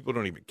sometimes people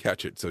don't even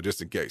catch it. So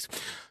just in case.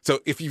 So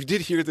if you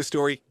did hear the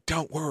story,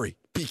 don't worry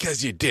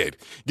because you did.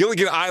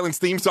 Gilligan Islands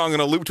theme song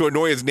on a loop to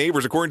annoy his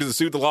neighbors. According to the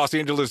suit, the Los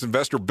Angeles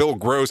investor Bill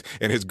Gross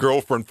and his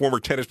girlfriend, former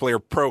tennis player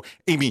pro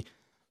Amy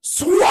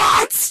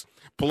Swartz,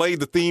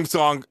 played the theme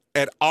song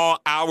at all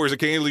hours,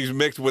 occasionally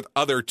mixed with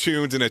other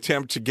tunes in an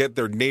attempt to get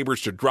their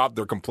neighbors to drop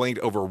their complaint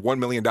over a $1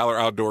 million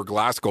outdoor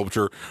glass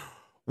sculpture,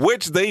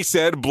 which they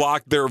said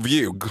blocked their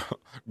view.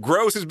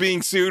 Gross is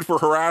being sued for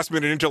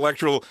harassment and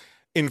intellectual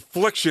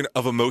infliction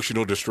of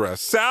emotional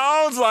distress.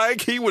 Sounds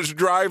like he was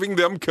driving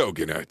them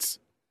coconuts.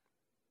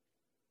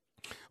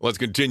 Let's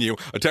continue.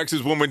 A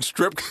Texas woman's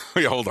strip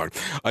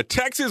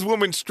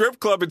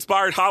club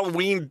inspired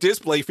Halloween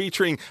display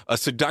featuring a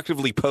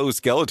seductively posed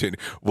skeleton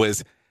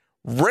was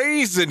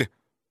raising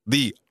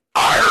the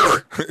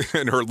ire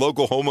in her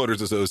local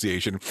homeowners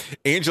association.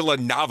 Angela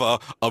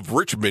Nava of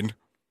Richmond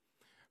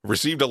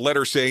received a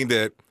letter saying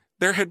that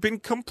there had been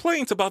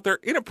complaints about their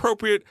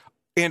inappropriate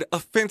and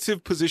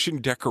offensive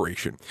position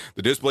decoration.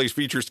 The displays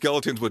feature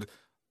skeletons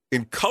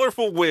in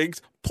colorful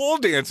wigs, pole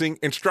dancing,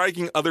 and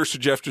striking other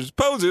suggestive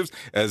poses,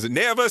 as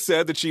Nava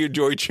said that she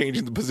enjoyed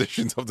changing the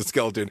positions of the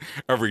skeleton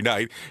every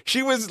night.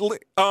 She was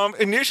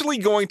initially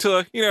going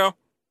to,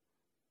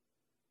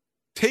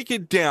 take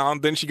it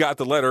down. Then she got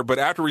the letter, but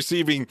after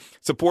receiving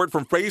support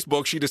from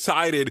Facebook, she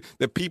decided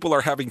that people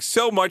are having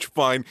so much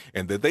fun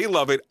and that they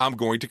love it. I'm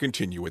going to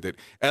continue with it.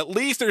 At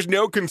least there's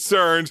no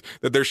concerns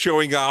that they're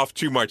showing off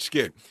too much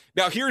skin.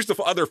 Now, here's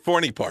the other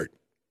funny part.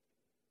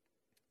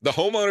 The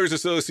Homeowners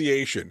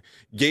Association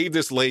gave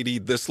this lady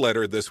this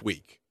letter this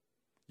week.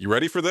 You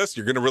ready for this?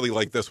 You're going to really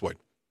like this one.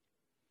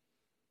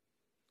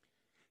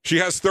 She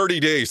has 30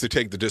 days to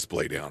take the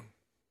display down.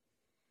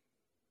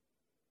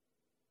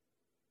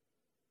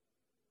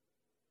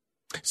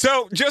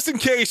 So, just in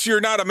case you're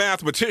not a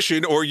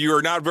mathematician or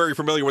you're not very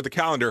familiar with the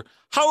calendar,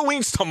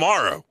 Halloween's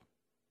tomorrow.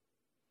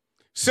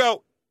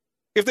 So,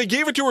 if they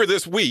gave it to her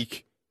this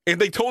week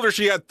and they told her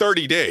she had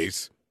 30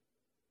 days,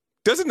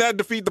 doesn't that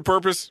defeat the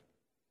purpose?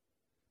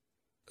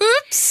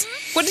 Oops!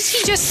 What did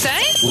he just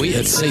say? We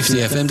at Safety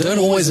FM don't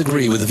always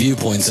agree with the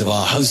viewpoints of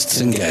our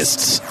hosts and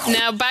guests.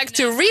 Now back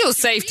to real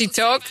safety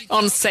talk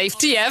on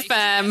Safety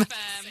FM.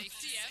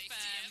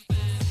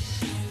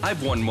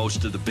 I've won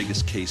most of the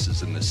biggest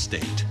cases in this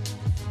state.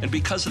 And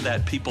because of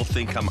that, people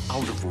think I'm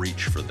out of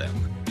reach for them.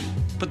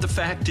 But the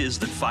fact is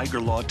that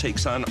Figer Law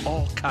takes on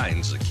all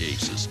kinds of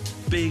cases,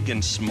 big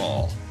and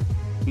small.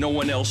 No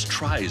one else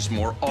tries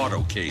more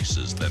auto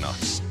cases than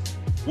us.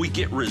 We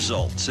get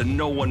results and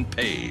no one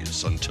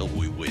pays until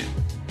we win.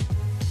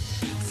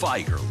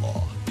 Figer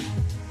Law.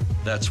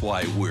 That's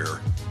why we're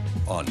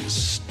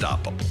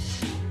unstoppable.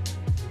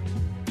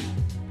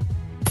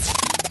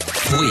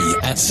 We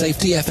at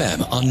Safety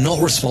FM are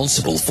not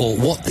responsible for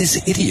what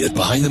this idiot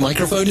behind the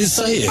microphone is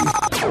saying.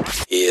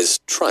 He is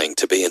trying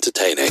to be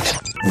entertaining.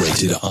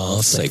 Rated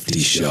R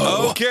Safety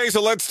Show. Okay,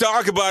 so let's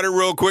talk about it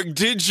real quick.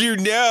 Did you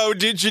know,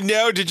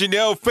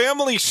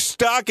 families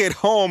stuck at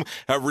home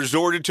have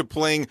resorted to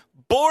playing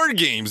board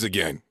games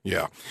again?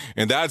 Yeah,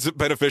 and that's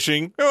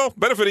benefiting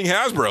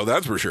Hasbro,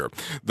 that's for sure.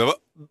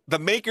 The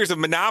makers of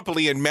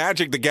Monopoly and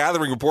Magic the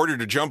Gathering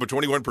reported a jump of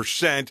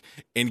 21%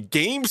 in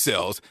game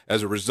sales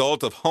as a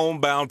result of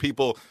homebound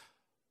people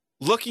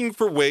looking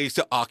for ways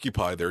to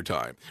occupy their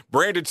time.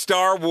 Branded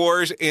Star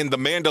Wars and The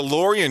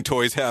Mandalorian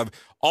toys have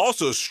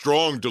also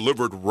strong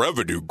delivered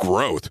revenue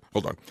growth.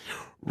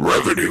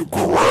 Revenue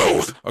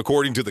growth,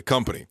 according to the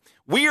company.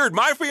 Weird,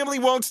 my family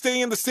won't stay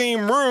in the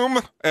same room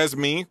as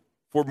me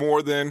for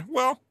more than,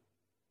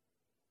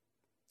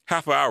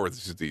 half an hour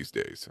these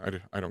days.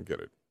 I don't get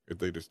it.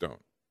 They just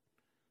don't.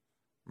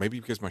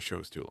 Maybe because my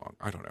show's too long.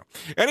 I don't know.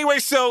 Anyway,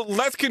 so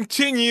let's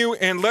continue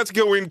and let's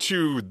go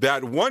into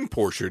that one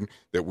portion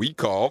that we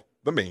call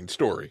the main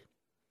story.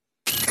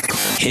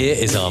 Here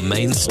is our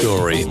main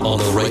story on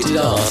the Rated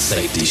R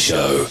Safety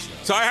Show.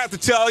 So I have to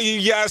tell you,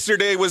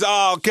 yesterday was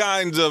all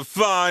kinds of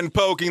fun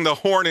poking the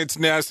hornet's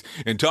nest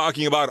and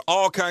talking about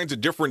all kinds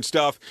of different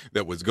stuff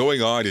that was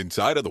going on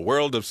inside of the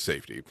world of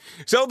safety.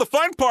 So the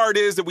fun part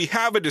is that we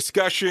have a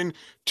discussion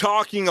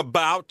talking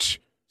about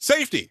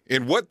safety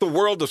and what the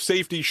world of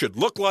safety should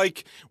look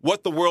like,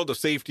 what the world of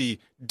safety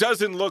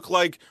doesn't look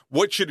like,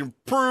 what should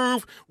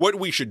improve, what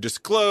we should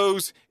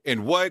disclose,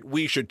 and what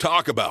we should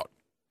talk about.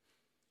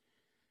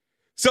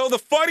 So the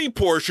funny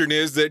portion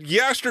is that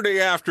yesterday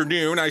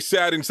afternoon, I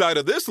sat inside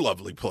of this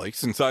lovely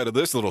place, inside of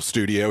this little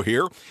studio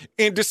here,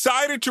 and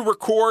decided to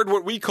record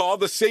what we call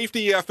the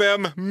Safety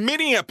FM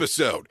mini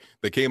episode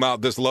that came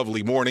out this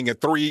lovely morning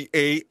at 3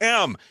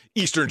 a.m.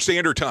 Eastern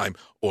Standard Time,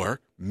 or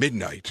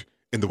midnight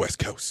in the West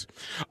Coast.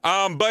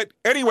 But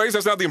anyways,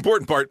 that's not the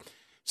important part.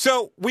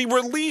 So we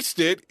released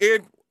it,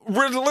 and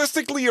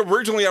realistically,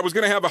 originally, I was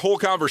going to have a whole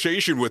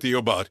conversation with you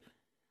about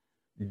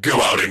go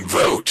out and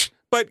vote.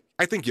 But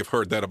I think you've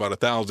heard that about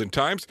 1,000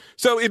 times.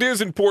 So it is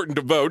important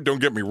to vote,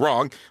 don't get me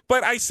wrong.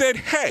 But I said,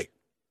 hey,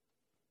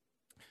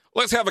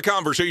 let's have a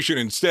conversation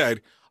instead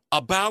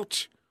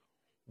about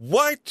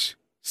what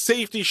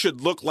safety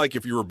should look like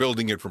if you were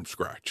building it from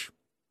scratch.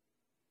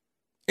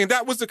 And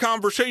that was the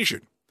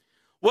conversation.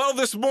 Well,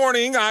 this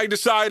morning I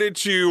decided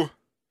to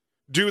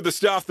do the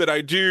stuff that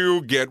I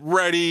do, get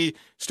ready,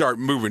 start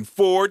moving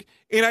forward,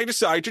 and I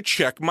decided to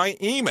check my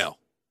email.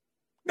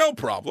 No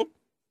problem.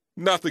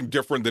 Nothing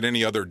different than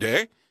any other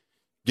day.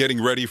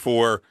 Getting ready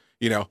for,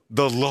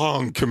 the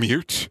long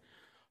commute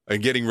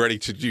and getting ready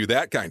to do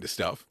that kind of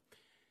stuff.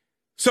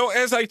 So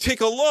as I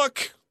take a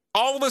look,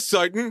 all of a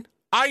sudden,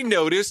 I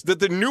noticed that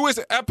the newest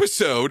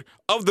episode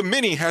of the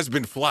mini has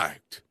been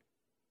flagged.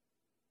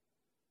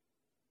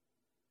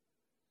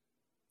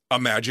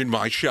 Imagine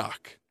my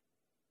shock.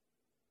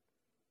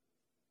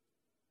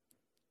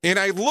 And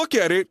I look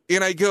at it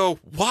and I go,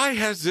 why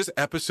has this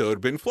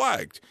episode been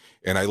flagged?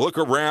 And I look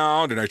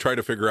around and I try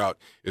to figure out,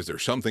 is there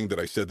something that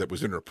I said that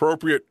was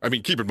inappropriate? I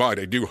mean, keep in mind,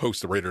 I do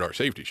host the Rated R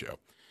Safety Show.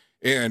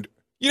 And,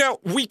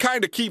 we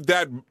kind of keep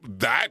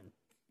that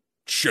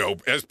show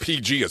as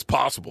PG as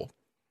possible.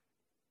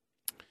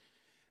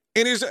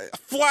 And is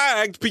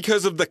flagged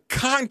because of the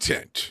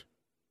content.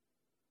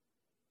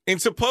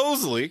 And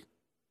supposedly,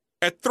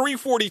 at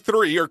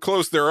 3:43 or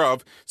close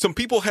thereof, some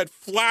people had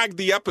flagged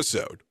the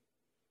episode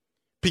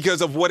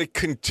because of what it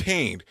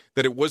contained,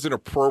 that it wasn't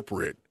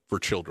appropriate for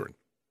children.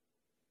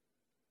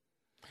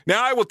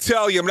 Now, I will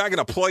tell you, I'm not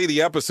going to play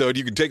the episode.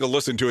 You can take a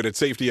listen to it at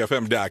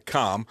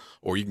safetyfm.com,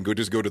 or you can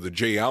just go to the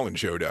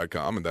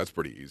jallenshow.com, and that's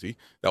pretty easy.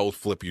 That will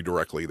flip you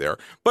directly there.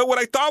 But what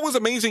I thought was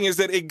amazing is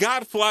that it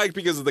got flagged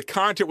because the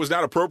content was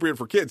not appropriate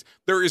for kids.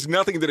 There is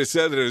nothing that is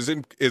said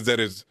that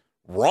is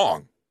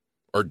wrong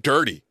or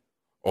dirty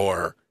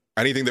or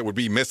anything that would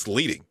be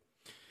misleading.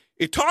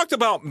 It talked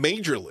about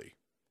majorly,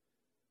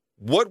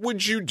 what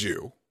would you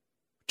do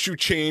to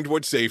change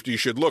what safety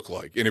should look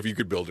like, and if you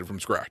could build it from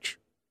scratch.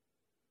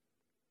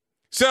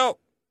 So,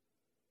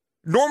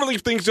 normally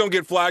things don't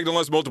get flagged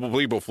unless multiple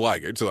people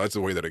flag it, so that's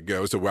the way that it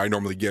goes. So I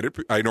normally get it.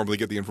 I normally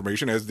get the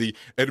information as the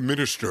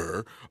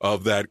administrator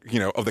of that,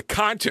 of the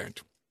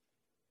content.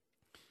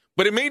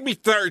 But it made me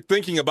start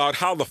thinking about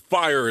how the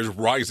fire is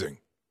rising.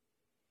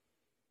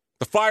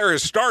 The fire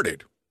has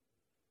started.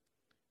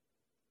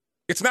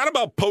 It's not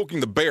about poking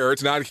the bear.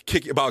 It's not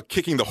about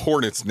kicking the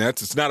hornet's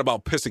nest. It's not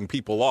about pissing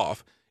people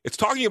off. It's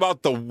talking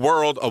about the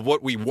world of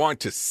what we want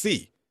to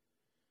see.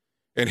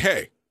 And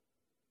hey,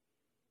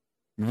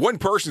 one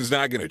person's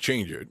not going to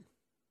change it,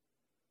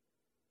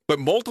 but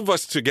multiple of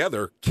us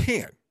together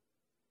can.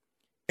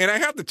 And I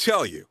have to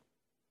tell you,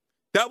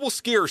 that will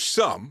scare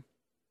some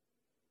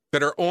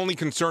that are only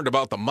concerned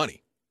about the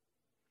money.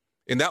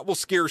 And that will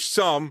scare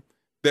some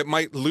that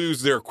might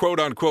lose their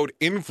quote-unquote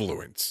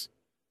influence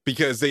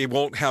because they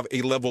won't have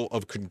a level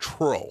of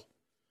control.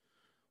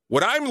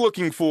 What I'm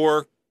looking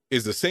for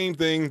is the same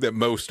thing that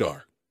most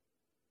are.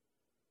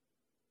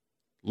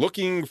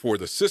 Looking for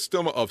the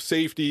system of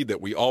safety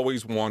that we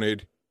always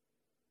wanted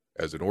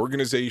as an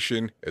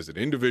organization, as an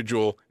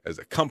individual, as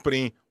a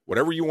company,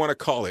 whatever you want to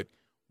call it.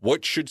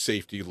 What should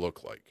safety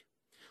look like?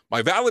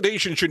 My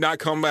validation should not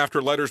come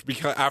after letters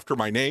after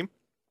my name.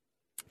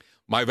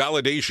 My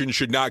validation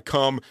should not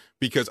come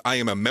because I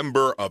am a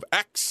member of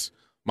X.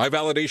 My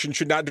validation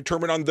should not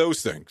determine on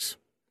those things.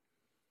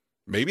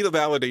 Maybe the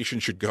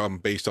validation should come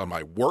based on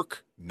my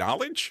work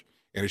knowledge,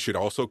 and it should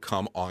also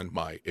come on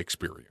my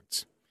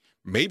experience.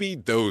 Maybe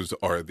those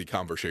are the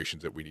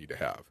conversations that we need to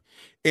have.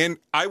 And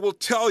I will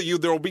tell you,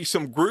 there will be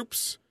some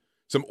groups,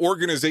 some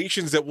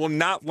organizations that will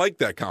not like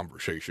that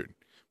conversation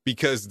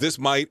because this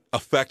might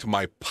affect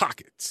my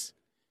pockets.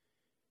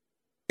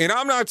 And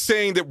I'm not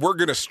saying that we're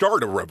going to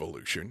start a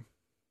revolution.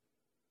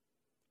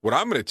 What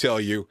I'm going to tell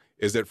you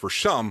is that for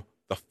some,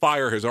 the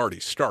fire has already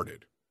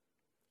started.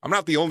 I'm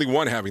not the only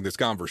one having this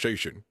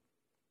conversation.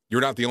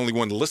 You're not the only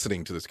one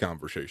listening to this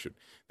conversation.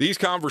 These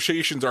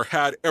conversations are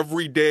had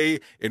every day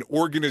in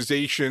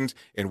organizations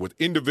and with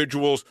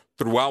individuals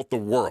throughout the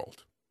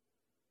world.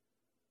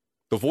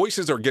 The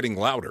voices are getting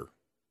louder,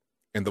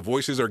 and the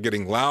voices are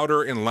getting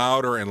louder and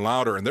louder and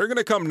louder, and they're going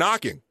to come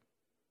knocking.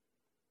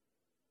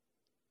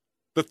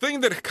 The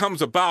thing that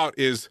comes about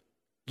is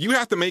you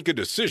have to make a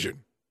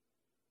decision.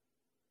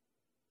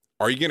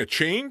 Are you going to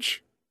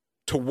change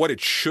to what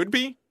it should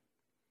be,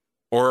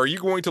 or are you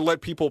going to let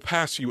people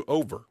pass you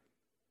over?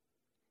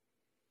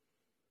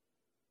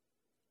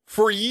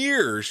 For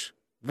years,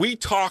 we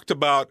talked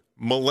about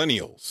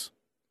millennials.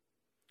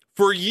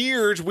 For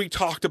years, we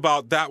talked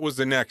about that was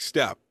the next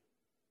step.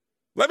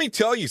 Let me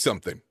tell you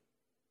something.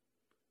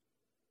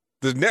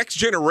 The next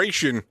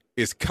generation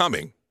is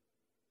coming,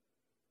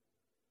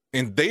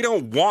 and they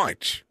don't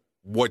want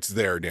what's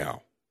there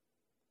now.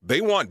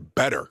 They want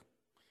better.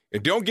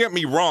 And don't get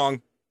me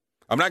wrong,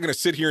 I'm not going to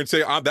sit here and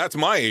say, that's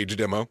my age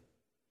demo,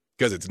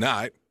 because it's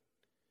not.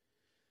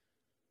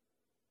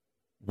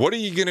 What are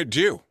you going to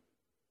do?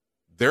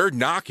 They're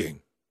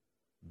knocking.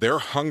 They're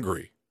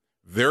hungry.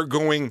 They're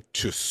going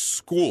to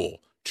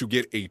school to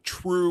get a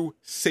true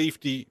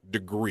safety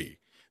degree.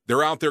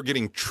 They're out there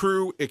getting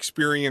true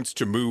experience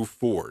to move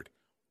forward.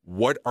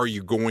 What are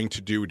you going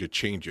to do to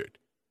change it?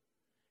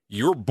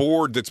 Your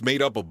board that's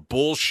made up of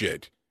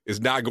bullshit is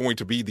not going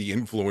to be the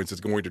influence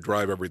that's going to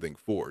drive everything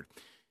forward.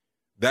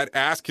 That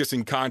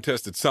ass-kissing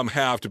contest that some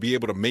have to be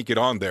able to make it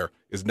on there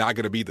is not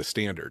going to be the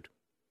standard.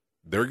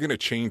 They're going to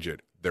change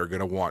it. They're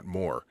going to want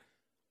more.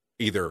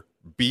 Either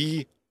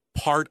be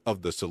part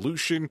of the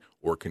solution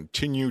or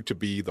continue to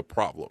be the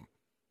problem.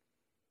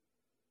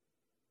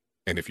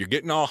 And if you're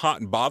getting all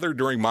hot and bothered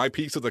during my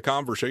piece of the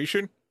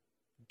conversation,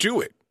 do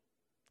it.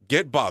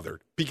 Get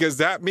bothered, because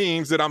that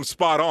means that I'm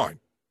spot on.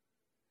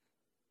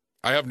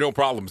 I have no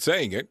problem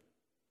saying it.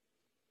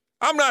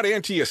 I'm not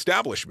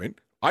anti-establishment.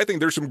 I think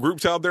there's some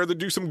groups out there that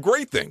do some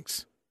great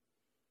things.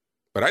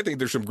 But I think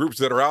there's some groups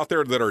that are out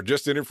there that are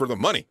just in it for the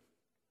money.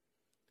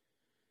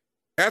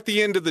 At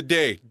the end of the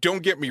day,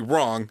 don't get me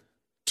wrong,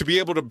 to be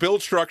able to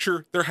build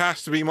structure, there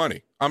has to be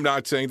money. I'm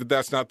not saying that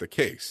that's not the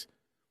case.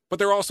 But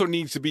there also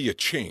needs to be a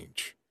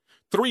change.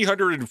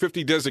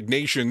 350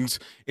 designations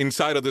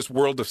inside of this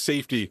world of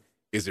safety.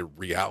 Is it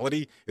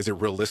reality? Is it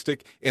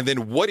realistic? And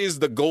then what is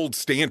the gold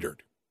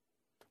standard?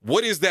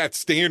 What is that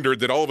standard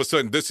that all of a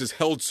sudden this is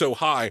held so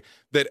high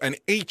that an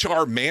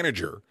HR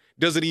manager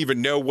doesn't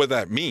even know what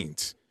that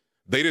means?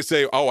 They just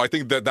say, I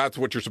think that that's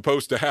what you're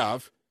supposed to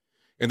have.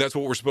 And that's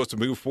what we're supposed to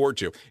move forward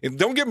to. And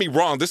don't get me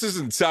wrong, this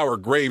isn't sour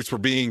grapes for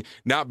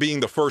not being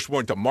the first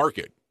one to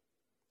market.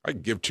 I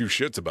give two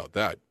shits about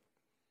that.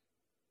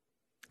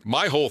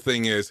 My whole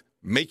thing is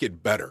make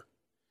it better.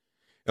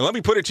 And let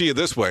me put it to you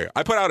this way.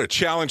 I put out a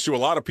challenge to a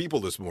lot of people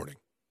this morning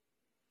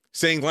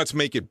saying, let's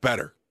make it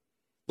better.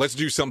 Let's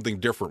do something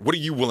different. What are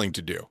you willing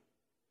to do?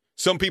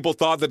 Some people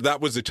thought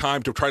that was the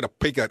time to try to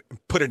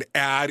put an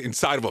ad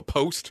inside of a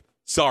post.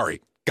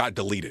 Sorry, got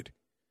deleted.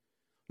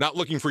 Not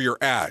looking for your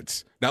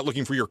ads, not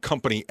looking for your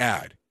company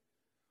ad.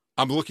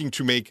 I'm looking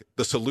to make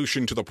the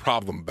solution to the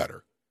problem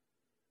better.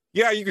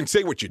 Yeah, you can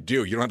say what you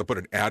do. You don't have to put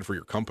an ad for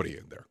your company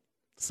in there.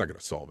 It's not going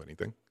to solve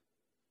anything.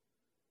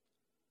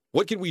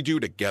 What can we do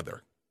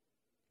together?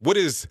 What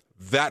does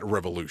that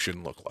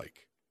revolution look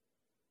like?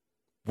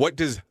 What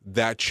does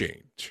that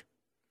change?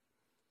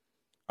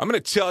 I'm going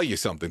to tell you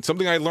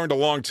something I learned a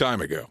long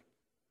time ago.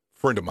 A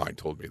friend of mine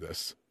told me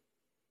this.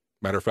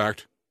 Matter of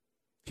fact,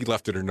 he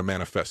left it in a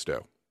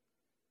manifesto.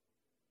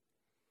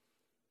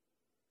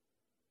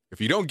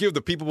 If you don't give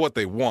the people what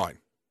they want,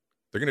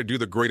 they're going to do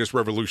the greatest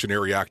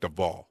revolutionary act of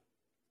all.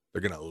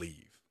 They're going to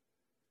leave.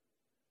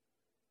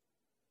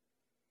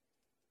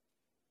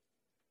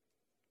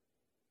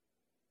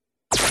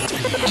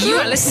 You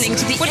are listening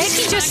to the... What did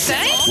he just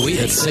say? We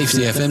at Safety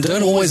FM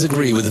don't always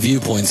agree with the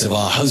viewpoints of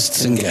our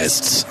hosts and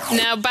guests.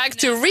 Now back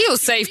to real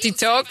safety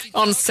talk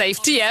on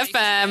Safety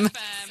FM.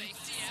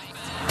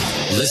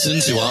 Listen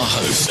to our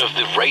host of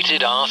the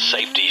Rated R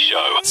Safety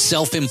Show.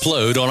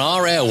 Self-implode on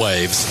our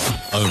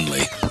airwaves,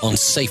 only on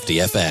Safety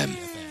FM.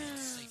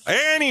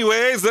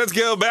 Anyways, let's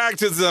go back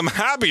to some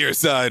happier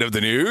side of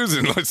the news,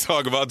 and let's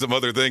talk about some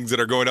other things that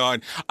are going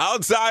on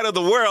outside of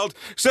the world.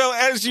 So,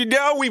 as you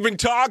know, we've been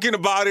talking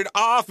about it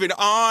off and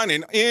on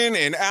and in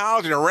and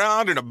out and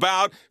around and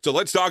about. So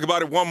let's talk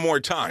about it one more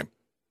time.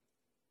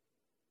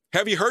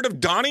 Have you heard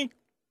of Donnie?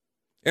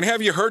 And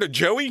have you heard of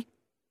Joey?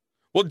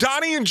 Well,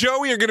 Donnie and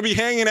Joey are going to be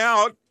hanging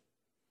out,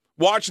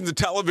 watching the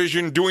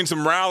television, doing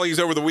some rallies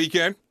over the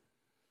weekend.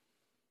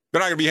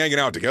 They're not going to be hanging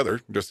out together,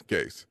 just in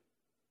case.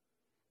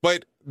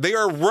 But they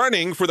are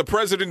running for the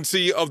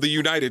presidency of the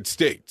United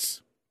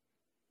States.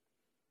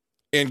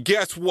 And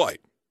guess what?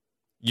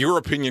 Your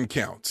opinion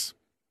counts.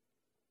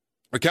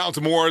 It counts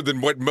more than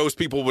what most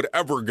people would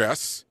ever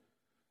guess,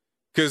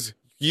 because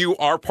you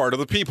are part of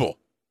the people.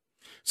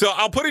 So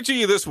I'll put it to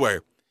you this way.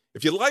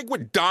 If you like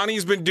what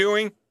Donnie's been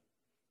doing,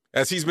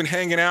 as he's been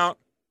hanging out,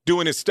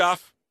 doing his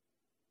stuff,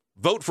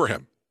 vote for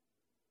him.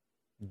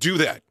 Do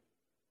that.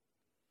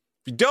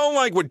 If you don't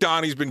like what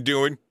Donnie's been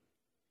doing,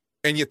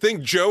 and you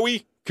think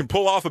Joey can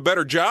pull off a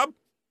better job,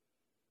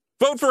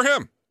 vote for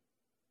him.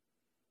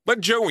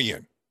 Let Joey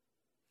in.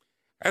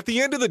 At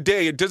the end of the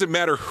day, it doesn't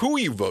matter who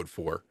you vote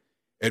for.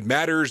 It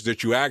matters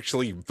that you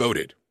actually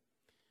voted.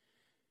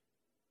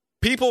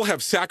 People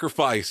have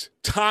sacrificed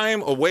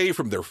time away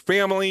from their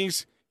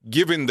families,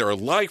 given their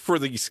life for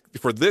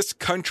this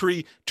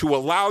country to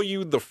allow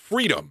you the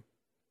freedom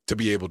to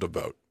be able to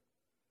vote.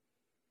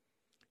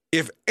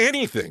 If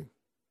anything,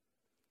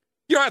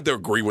 you don't have to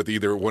agree with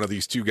either one of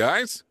these two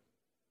guys.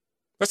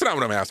 That's not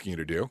what I'm asking you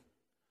to do.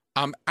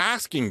 I'm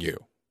asking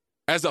you,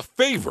 as a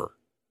favor,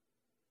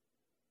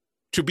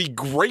 to be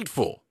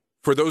grateful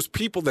for those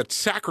people that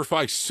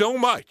sacrifice so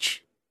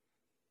much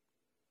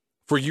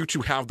for you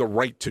to have the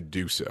right to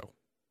do so.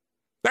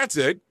 That's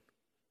it.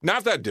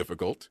 Not that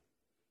difficult.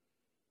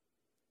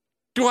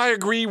 Do I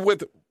agree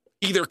with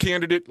either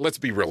candidate? Let's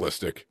be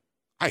realistic.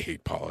 I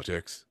hate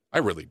politics. I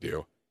really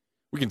do.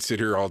 We can sit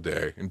here all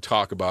day and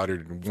talk about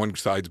it, and one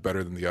side's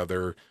better than the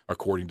other,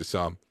 according to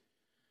some.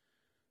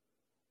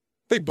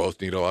 They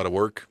both need a lot of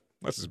work.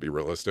 Let's just be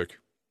realistic.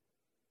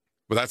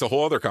 But that's a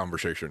whole other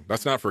conversation.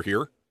 That's not for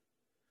here.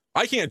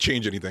 I can't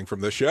change anything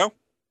from this show.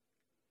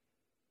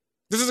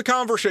 This is a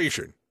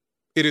conversation.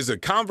 It is a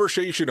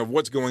conversation of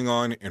what's going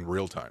on in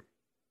real time.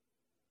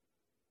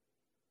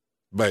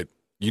 But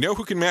you know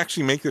who can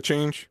actually make the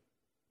change?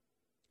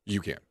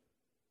 You can.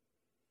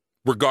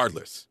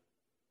 Regardless.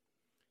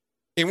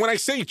 And when I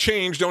say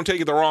change, don't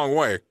take it the wrong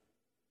way.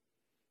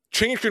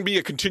 Change can be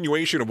a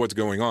continuation of what's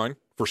going on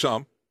for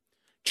some.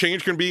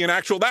 Change can be an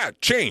actual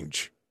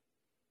change.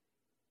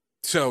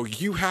 So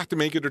you have to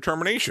make a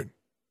determination.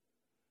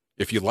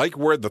 If you like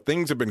where the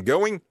things have been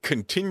going,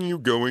 continue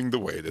going the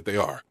way that they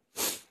are.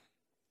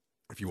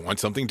 If you want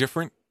something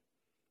different,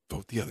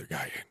 vote the other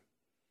guy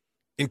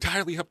in.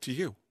 Entirely up to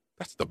you.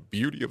 That's the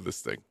beauty of this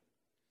thing.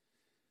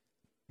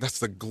 That's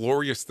the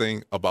glorious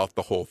thing about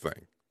the whole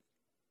thing.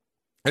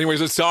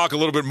 Anyways, let's talk a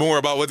little bit more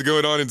about what's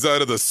going on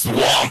inside of the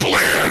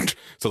swampland.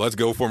 So let's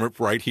go for it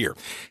right here.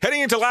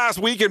 Heading into last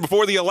weekend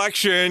before the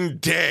election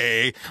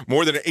day,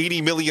 more than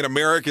 80 million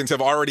Americans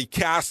have already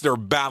cast their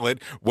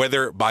ballot,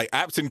 whether by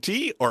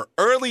absentee or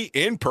early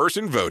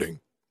in-person voting.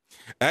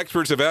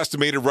 Experts have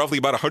estimated roughly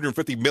about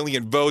 150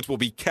 million votes will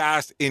be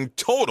cast in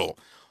total.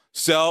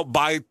 So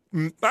by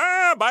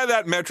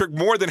that metric,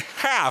 more than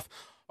half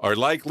are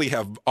likely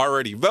have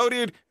already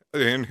voted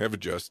and have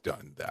just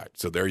done that.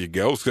 So there you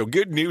go. So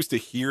good news to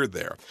hear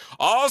there.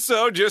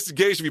 Also, just in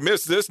case you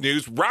missed this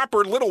news,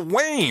 rapper Lil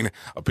Wayne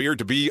appeared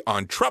to be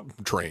on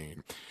Trump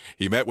train.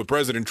 He met with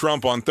President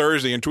Trump on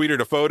Thursday and tweeted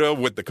a photo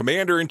with the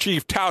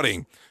commander-in-chief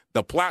touting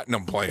the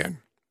Platinum Plan.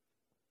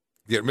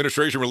 The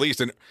administration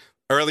released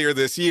earlier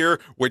this year,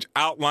 which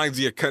outlines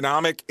the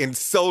economic and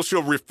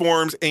social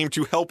reforms aimed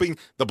to helping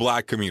the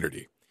black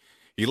community.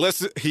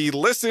 He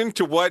listened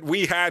to what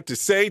we had to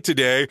say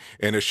today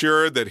and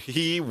assured that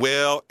he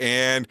will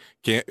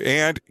get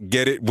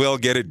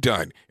it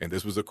done. And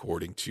this was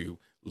according to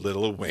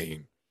Lil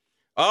Wayne.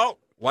 Oh,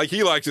 like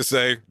he likes to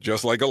say,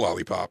 just like a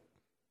lollipop.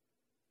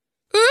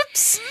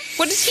 Oops!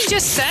 What did he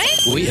just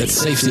say? We at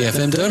Safety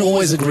FM don't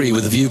always agree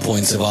with the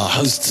viewpoints of our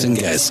hosts and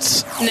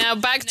guests. Now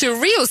back to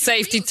real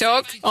safety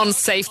talk on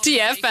Safety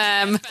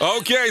FM.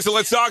 Okay, so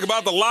let's talk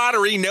about the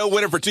lottery. No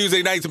winner for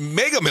Tuesday night's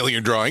Mega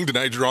Million drawing.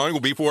 Tonight's drawing will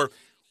be for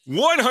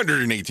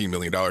 $118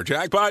 million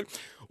jackpot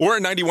or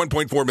a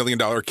 $91.4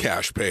 million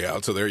cash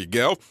payout. So there you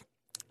go.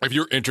 If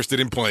you're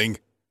interested in playing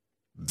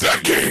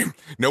that game.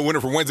 No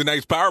winner for Wednesday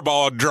night's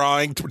Powerball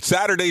drawing.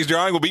 Saturday's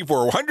drawing will be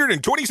for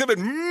 $127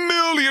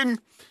 million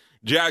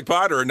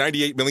jackpot or a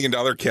 $98 million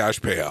cash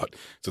payout.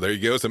 So there you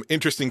go. Some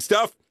interesting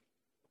stuff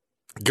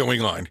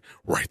going on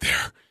right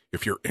there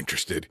if you're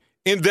interested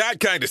in that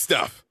kind of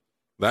stuff.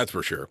 That's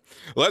for sure.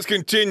 Let's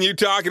continue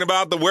talking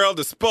about the world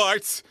of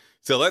sports.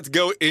 So let's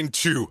go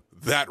into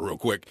that real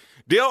quick.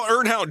 Dale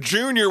Earnhardt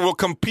Jr. will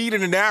compete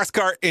in a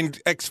NASCAR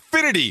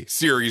Xfinity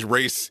Series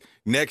race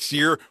next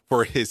year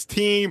for his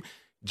team,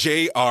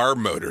 JR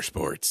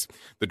Motorsports.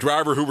 The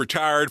driver who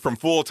retired from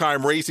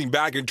full-time racing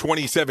back in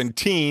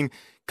 2017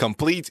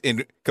 competes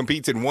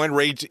in one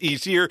race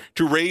each year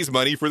to raise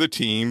money for the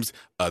team's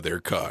other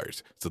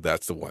cars. So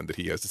that's the one that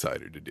he has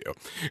decided to do.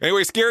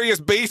 Anyway,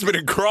 scariest basement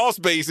and crawl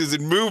spaces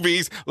in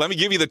movies. Let me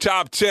give you the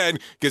top 10,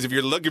 because if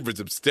you're looking for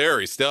some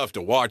scary stuff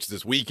to watch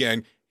this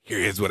weekend,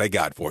 here's what I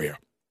got for you.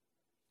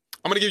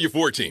 I'm going to give you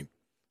 14.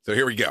 So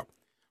here we go.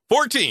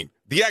 14,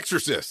 The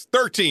Exorcist.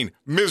 13,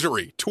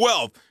 Misery.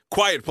 12,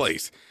 Quiet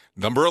Place.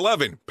 Number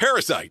 11,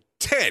 Parasite.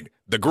 10,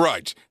 The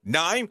Grudge.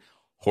 9,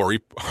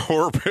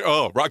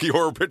 Rocky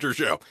Horror Picture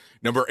Show.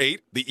 Number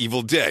 8, The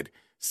Evil Dead.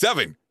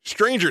 7,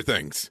 Stranger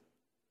Things.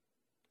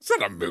 It's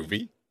not a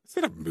movie.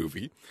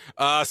 6,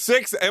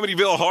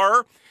 Amityville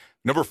Horror.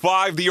 Number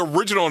 5, The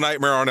Original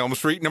Nightmare on Elm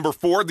Street. Number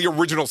 4, The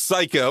Original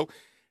Psycho.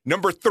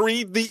 Number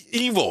 3, The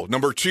Evil.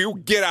 Number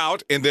 2, Get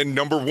Out. And then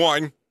number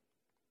 1,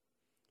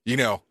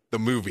 the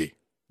movie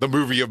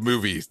of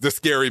movies, the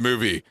scary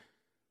movie,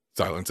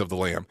 Silence of the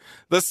Lamb.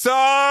 The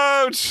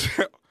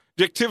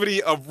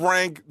subjectivity of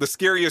rank the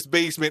scariest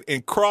basement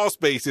and crawl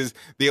spaces,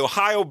 the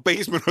Ohio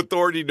Basement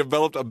Authority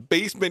developed a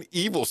basement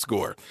evil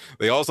score.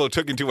 They also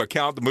took into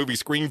account the movie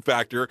Scream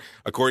Factor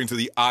according to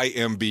the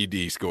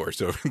IMDb score.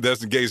 So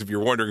that's in case if you're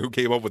wondering who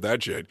came up with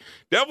that shit.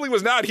 Definitely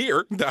was not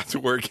here. That's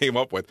where it came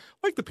up with.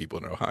 Like the people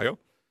in Ohio.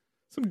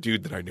 Some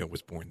dude that I know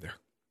was born there.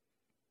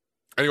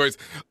 Anyways,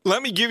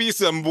 let me give you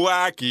some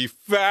wacky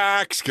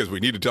facts, because we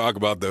need to talk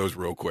about those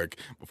real quick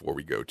before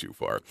we go too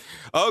far.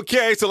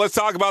 Okay, so let's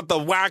talk about the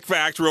whack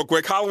facts real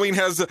quick. Halloween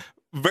has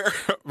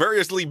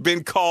variously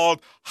been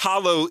called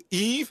Hallow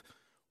Eve,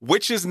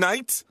 Witches'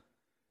 Night,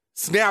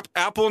 Snap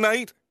Apple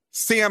Night,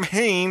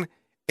 Samhain,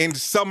 and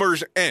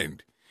Summer's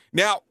End.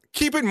 Now,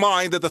 keep in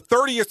mind that the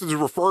 30th is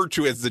referred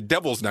to as the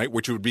Devil's Night,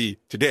 which would be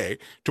today.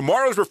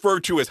 Tomorrow is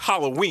referred to as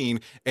Halloween,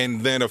 and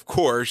then, of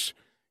course,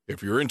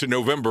 if you're into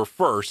November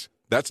 1st,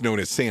 that's known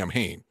as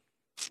Samhain.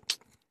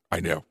 I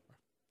know.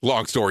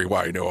 Long story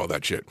why I know all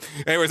that shit.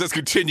 Anyways, let's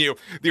continue.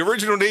 The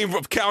original name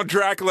of Count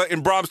Dracula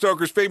in Bram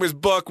Stoker's famous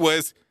book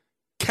was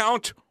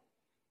Count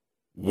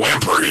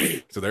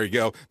Wampury. So there you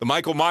go. The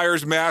Michael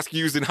Myers mask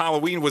used in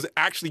Halloween was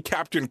actually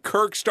Captain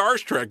Kirk's Star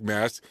Trek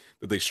mask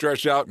that they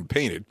stretched out and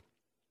painted.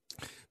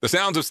 The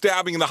sounds of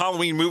stabbing in the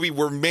Halloween movie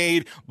were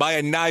made by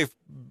a knife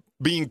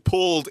being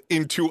pulled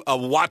into a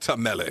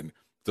watermelon.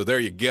 So there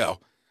you go.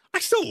 I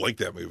still like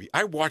that movie.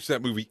 I watch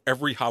that movie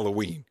every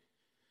Halloween.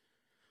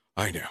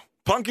 I know.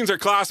 Pumpkins are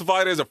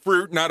classified as a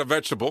fruit, not a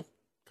vegetable.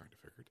 Kind of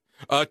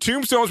figured.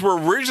 Tombstones were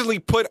originally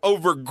put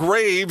over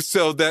graves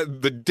so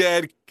that the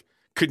dead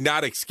could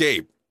not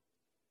escape.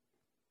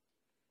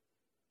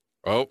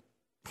 Oh,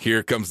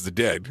 here comes the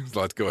dead.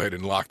 Let's go ahead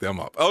and lock them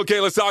up. Okay,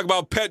 let's talk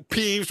about pet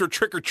peeves for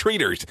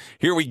trick-or-treaters.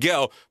 Here we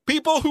go.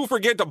 People who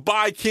forget to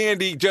buy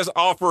candy just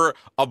offer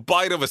a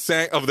bite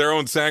of their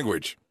own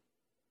sandwich.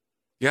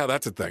 Yeah,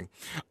 that's a thing.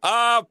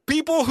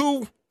 People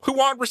who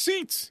want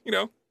receipts,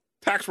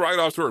 tax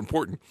write-offs are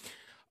important.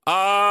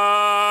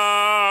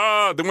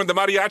 Then when the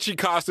mariachi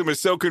costume is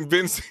so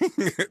convincing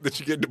that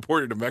you get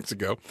deported to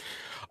Mexico.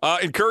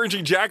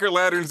 Encouraging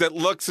jack-o'-lanterns that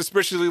look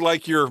suspiciously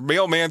like your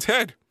mailman's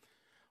head.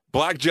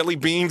 Black jelly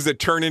beans that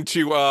turn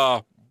into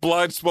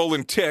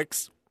blood-swollen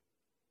ticks.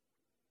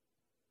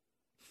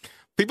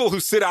 People who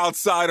sit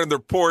outside on their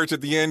porch at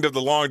the end of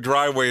the long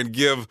driveway and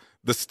give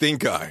the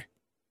stink eye.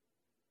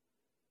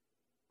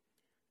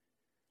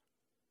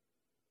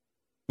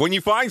 When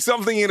you find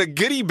something in a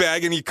goodie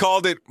bag and you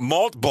called it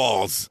malt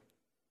balls.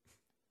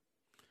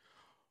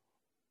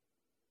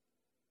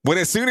 When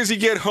as soon as you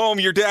get home,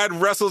 your dad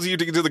wrestles you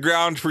to the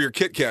ground for your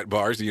Kit Kat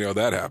bars.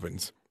 That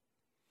happens.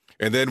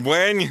 And then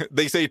when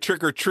they say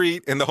trick or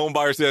treat and the home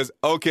buyer says,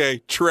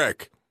 okay,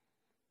 trick.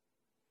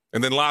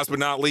 And then last but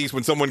not least,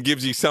 when someone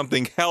gives you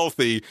something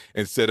healthy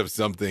instead of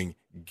something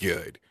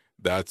good.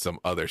 That's some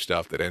other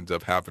stuff that ends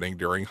up happening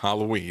during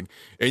Halloween.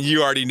 And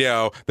you already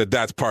know that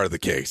that's part of the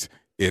case.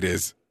 It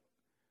is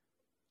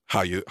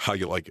how you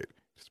like it.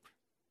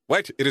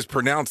 What? It is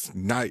pronounced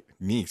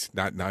niece,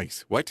 not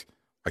nice. What?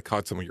 I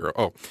caught some of your...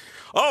 Oh,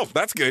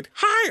 that's good.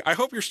 Hi, I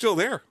hope you're still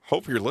there.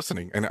 Hope you're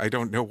listening. And I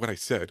don't know what I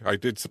said. I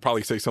did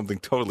probably say something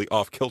totally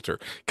off kilter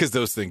because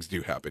those things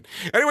do happen.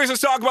 Anyways,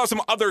 let's talk about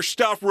some other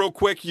stuff real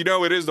quick. You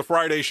know, it is the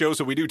Friday show,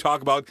 so we do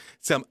talk about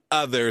some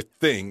other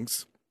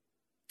things.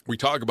 We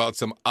talk about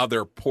some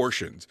other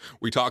portions.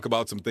 We talk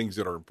about some things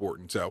that are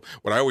important. So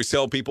what I always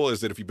tell people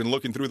is that if you've been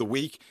looking through the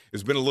week,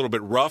 it's been a little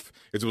bit rough.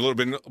 It's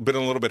been a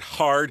little bit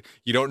hard.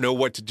 You don't know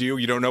what to do.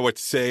 You don't know what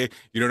to say.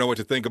 You don't know what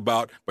to think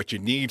about, but you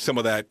need some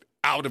of that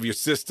out of your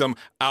system,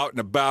 out and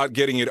about,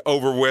 getting it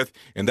over with.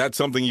 And that's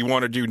something you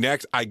want to do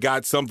next. I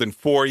got something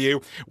for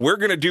you. We're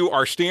going to do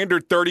our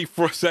standard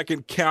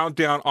 30-second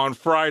countdown on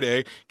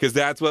Friday because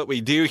that's what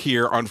we do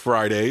here on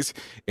Fridays.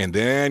 And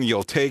then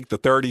you'll take the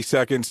 30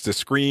 seconds to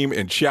scream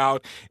and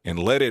shout and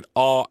let it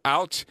all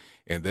out.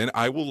 And then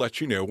I will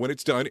let you know when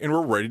it's done and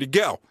we're ready to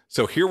go.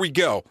 So here we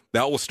go.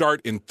 That will start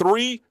in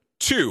 3,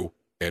 2,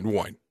 and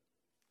 1.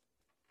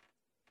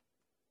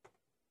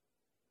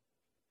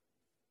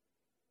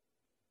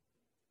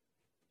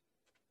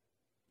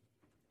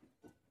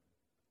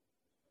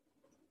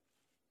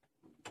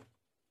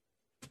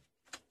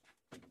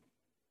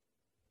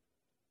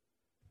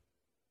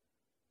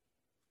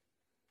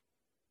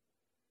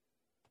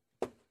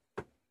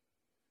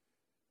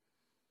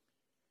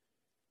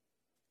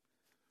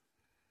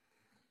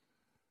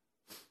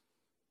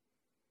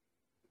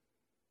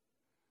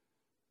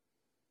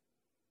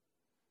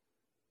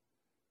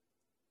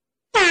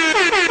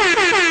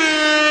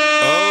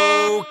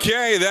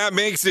 Okay, that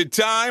makes it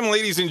time,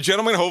 ladies and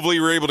gentlemen. Hopefully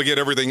you were able to get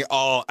everything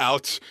all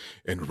out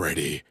and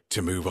ready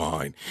to move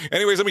on.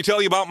 Anyways, let me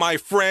tell you about my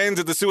friends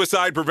at the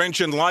Suicide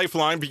Prevention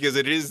Lifeline because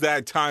it is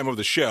that time of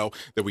the show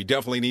that we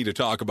definitely need to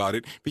talk about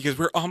it because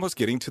we're almost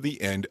getting to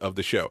the end of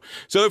the show.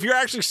 So if you're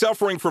actually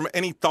suffering from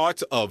any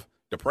thoughts of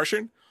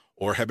depression,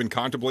 or have been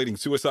contemplating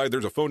suicide,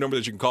 there's a phone number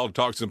that you can call to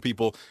talk to some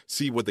people,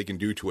 see what they can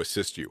do to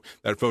assist you.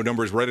 That phone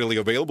number is readily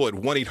available at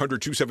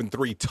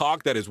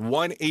 1-800-273-TALK. That is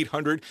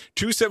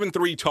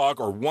 1-800-273-TALK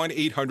or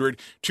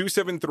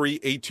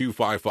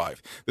 1-800-273-8255.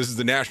 This is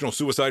the National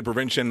Suicide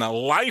Prevention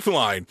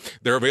Lifeline.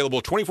 They're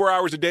available 24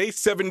 hours a day,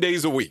 7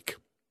 days a week.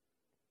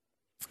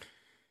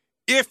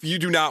 If you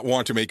do not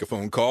want to make a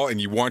phone call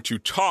and you want to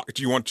talk,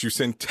 you want to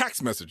send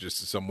text messages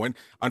to someone,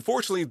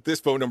 unfortunately,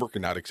 this phone number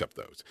cannot accept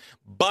those.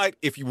 But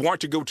if you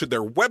want to go to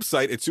their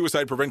website at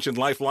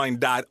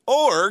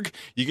suicidepreventionlifeline.org,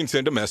 you can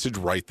send a message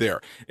right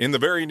there. In the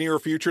very near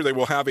future, they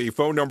will have a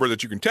phone number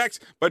that you can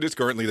text, but it's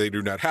currently they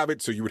do not have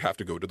it, so you would have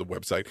to go to the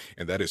website,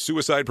 and that is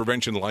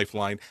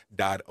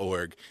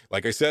suicidepreventionlifeline.org.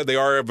 Like I said, they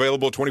are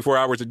available 24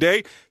 hours a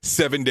day,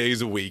 7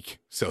 days a week.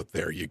 So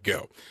there you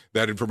go.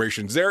 That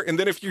information's there. And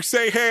then if you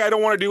say, hey, I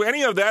don't want to do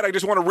any of that, I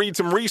just want to read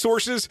some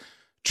resources,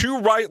 To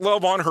Write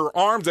Love on Her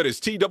Arms, that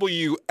is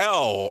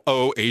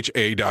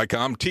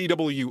TWLOHA.com,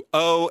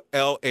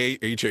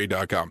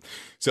 TWOLAHA.com.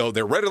 So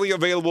they're readily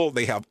available.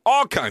 They have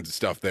all kinds of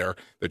stuff there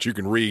that you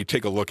can read,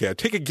 take a look at,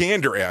 take a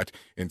gander at,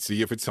 and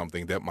see if it's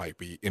something that might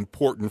be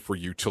important for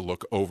you to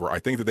look over. I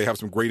think that they have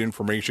some great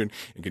information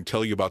and can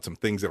tell you about some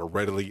things that are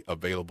readily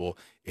available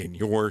in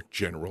your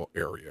general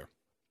area.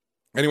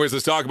 Anyways,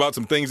 let's talk about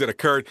some things that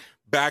occurred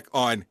back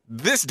on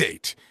this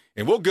date.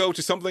 And we'll go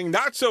to something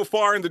not so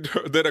far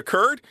that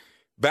occurred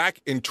back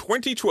in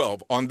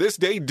 2012. On this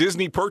day,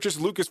 Disney purchased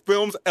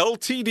Lucasfilms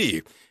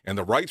Ltd. and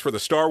the rights for the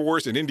Star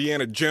Wars and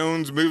Indiana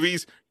Jones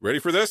movies. Ready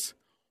for this?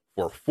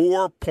 For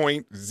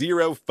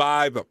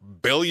 $4.05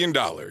 billion.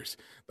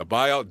 The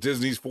buyout,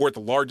 Disney's fourth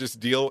largest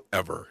deal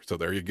ever. So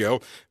there you go.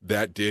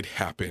 That did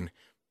happen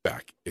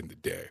back in the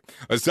day.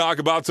 Let's talk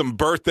about some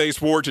birthdays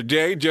for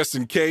today, just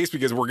in case,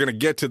 because we're going to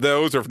get to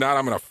those, or if not,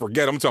 I'm going to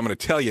forget them, so I'm going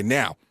to tell you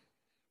now.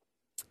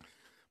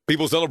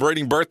 People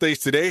celebrating birthdays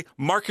today: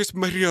 Marcus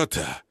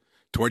Mariota,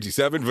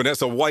 27,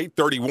 Vanessa White,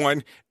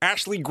 31,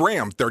 Ashley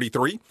Graham,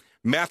 33,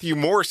 Matthew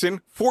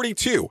Morrison,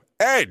 42,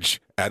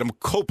 Edge, Adam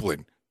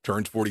Copeland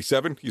turns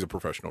 47, he's a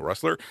professional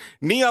wrestler,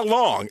 Nia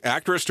Long,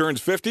 actress, turns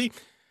 50,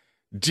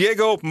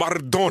 Diego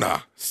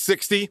Maradona,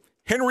 60,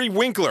 Henry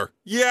Winkler,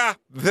 yeah,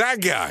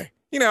 that guy.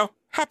 You know,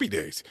 happy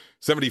days.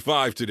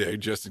 75 today,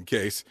 just in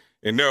case.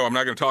 And no, I'm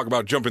not going to talk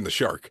about jumping the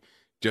shark,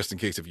 just in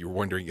case if you were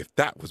wondering if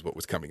that was what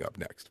was coming up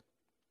next.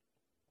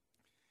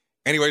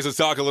 Anyways, let's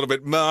talk a little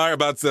bit more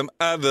about some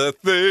other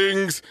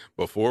things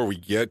before we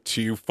get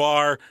too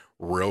far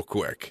real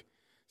quick.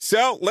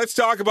 So let's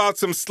talk about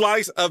some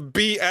slice of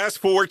BS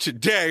for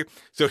today.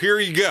 So here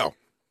you go.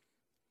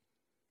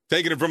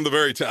 Taking it from the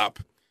very top.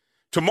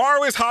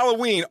 Tomorrow is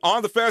Halloween.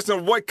 On the fence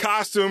of what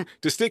costume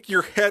to stick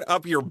your head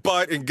up your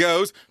butt and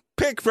goes,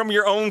 pick from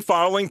your own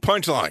following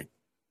punchline: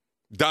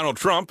 Donald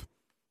Trump,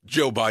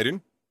 Joe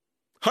Biden,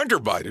 Hunter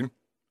Biden,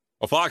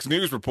 a Fox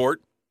News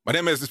report, an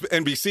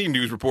MSNBC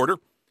news reporter,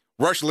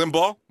 Rush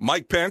Limbaugh,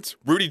 Mike Pence,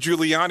 Rudy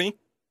Giuliani.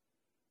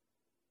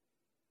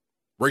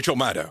 Rachel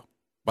Maddow.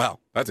 Wow,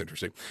 that's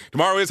interesting.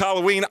 Tomorrow is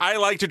Halloween. I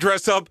like to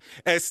dress up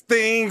as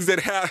things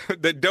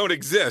that don't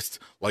exist,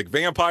 like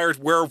vampires,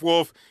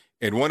 werewolf,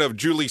 and one of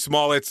Julie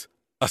Smollett's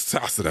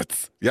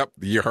assassinates. Yep,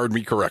 you heard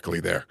me correctly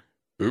there.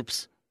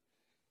 Oops.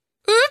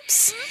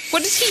 Oops!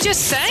 What did he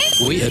just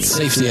say? We at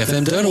Safety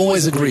FM don't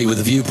always agree with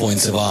the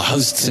viewpoints of our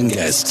hosts and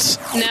guests.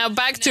 Now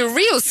back to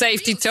real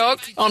safety talk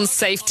on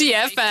Safety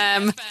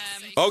FM.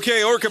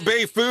 Okay, Orca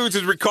Bay Foods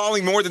is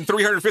recalling more than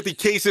 350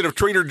 cases of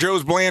Trader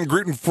Joe's bland,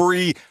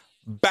 gluten-free,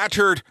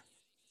 battered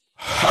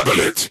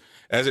habit.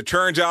 As it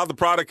turns out, the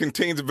product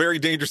contains a very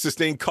dangerous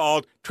thing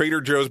called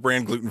Trader Joe's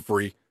brand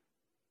gluten-free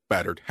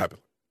battered habit.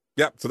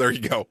 Yep, so there you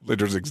go.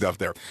 Interesting stuff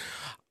there.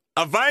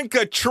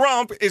 Ivanka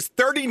Trump is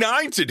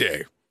 39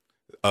 today.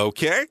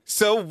 Okay,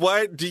 so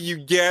what do you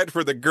get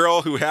for the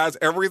girl who has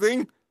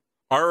everything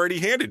already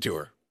handed to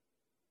her?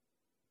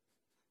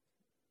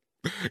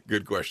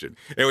 Good question.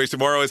 Anyways,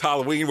 tomorrow is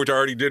Halloween, which I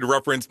already did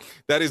reference.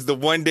 That is the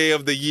one day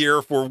of the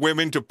year for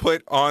women to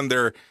put on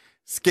their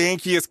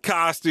skankiest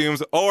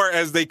costumes, or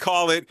as they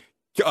call it,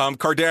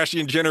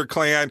 Kardashian-Jenner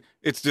clan,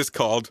 it's just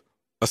called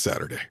a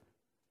Saturday.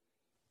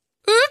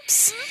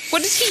 Oops!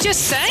 What did he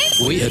just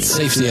say? We at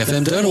Safety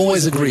FM don't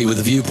always agree with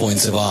the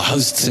viewpoints of our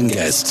hosts and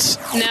guests.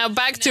 Now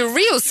back to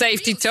real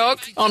safety talk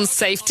on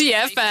Safety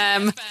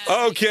FM.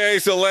 Okay,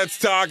 so let's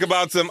talk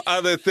about some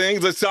other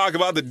things. Let's talk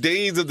about the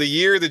days of the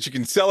year that you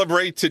can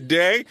celebrate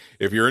today.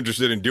 If you're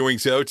interested in doing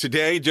so,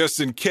 today, just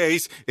in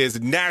case, is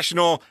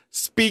National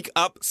Speak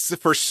Up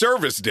for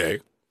Service Day,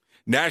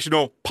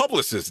 National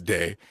Publicist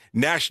Day,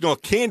 National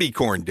Candy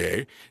Corn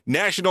Day,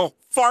 National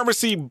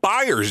Pharmacy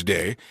Buyers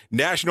Day,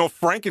 National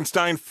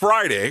Frankenstein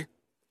Friday,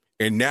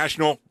 and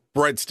National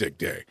Breadstick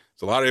Day.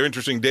 It's a lot of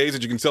interesting days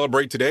that you can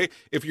celebrate today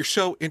if you're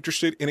so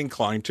interested and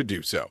inclined to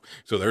do so.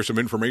 So there's some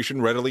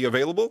information readily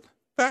available.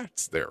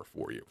 That's there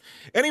for you.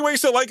 Anyway,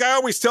 so like I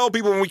always tell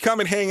people when we come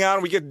and hang out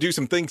and we get to do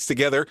some things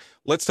together,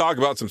 let's talk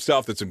about some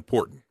stuff that's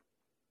important.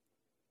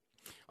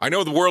 I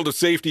know the world of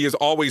safety is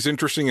always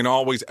interesting and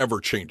always ever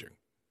changing.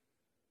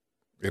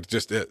 It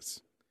just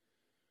is.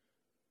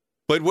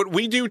 But what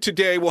we do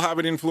today will have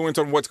an influence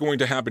on what's going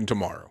to happen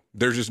tomorrow.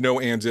 There's just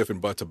no ands, if,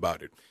 and buts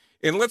about it.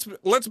 And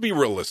let's be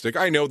realistic.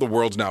 I know the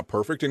world's not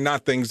perfect and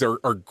not things are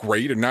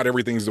great and not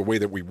everything's the way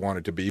that we want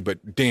it to be,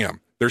 but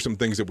damn, there's some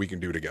things that we can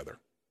do together.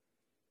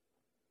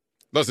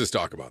 Let's just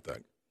talk about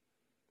that.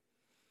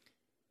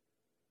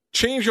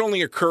 Change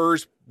only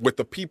occurs with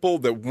the people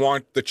that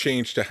want the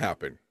change to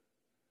happen.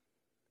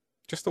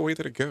 Just the way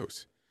that it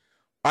goes.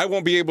 I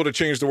won't be able to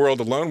change the world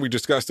alone. We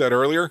discussed that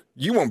earlier.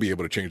 You won't be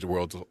able to change the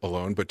world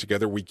alone, but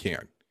together we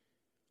can.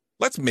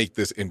 Let's make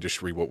this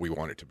industry what we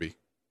want it to be.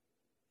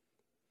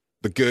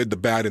 The good, the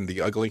bad, and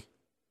the ugly.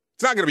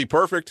 It's not going to be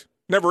perfect.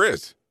 Never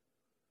is.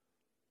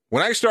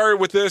 When I started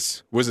with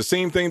this, it was the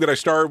same thing that I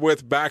started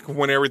with back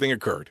when everything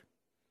occurred.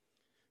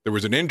 There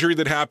was an injury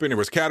that happened. It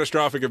was a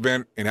catastrophic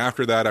event. And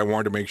after that, I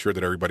wanted to make sure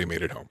that everybody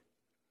made it home.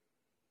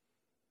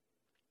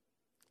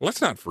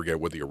 Let's not forget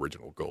what the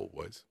original goal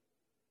was.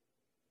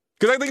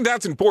 Because I think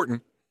that's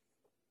important.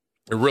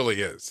 It really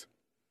is.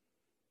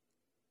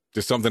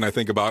 Just something I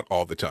think about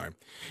all the time.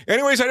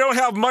 Anyways, I don't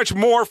have much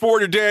more for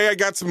today. I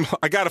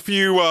got a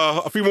few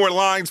more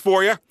lines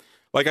for you,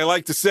 like I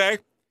like to say.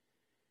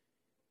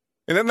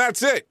 And then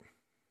that's it.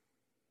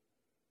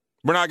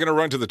 We're not going to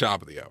run to the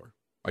top of the hour.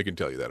 I can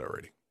tell you that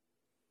already.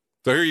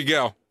 So here you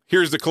go.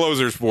 Here's the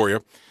closers for you.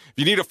 If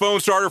you need a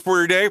phone starter for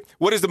your day,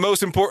 what is the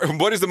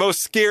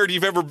most scared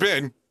you've ever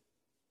been?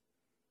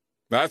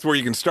 That's where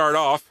you can start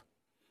off.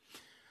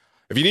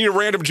 If you need a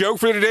random joke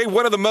for today,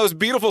 one of the most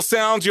beautiful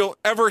sounds you'll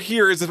ever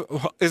hear is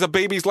a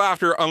baby's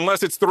laughter,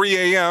 unless it's 3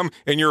 a.m.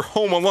 and you're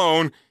home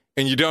alone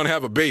and you don't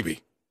have a baby.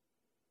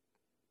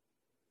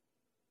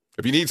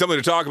 If you need something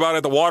to talk about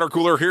at the water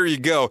cooler, here you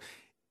go.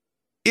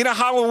 In a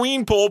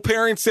Halloween poll,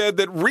 parents said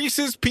that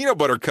Reese's peanut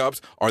butter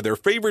cups are their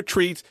favorite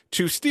treats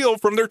to steal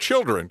from their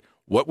children.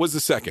 What was the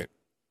second?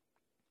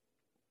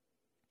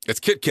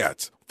 It's Kit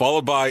Kats,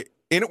 followed by,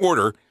 in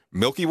order,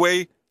 Milky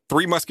Way,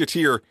 Three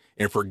Musketeer,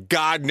 and for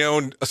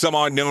some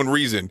unknown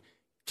reason,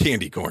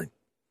 candy corn.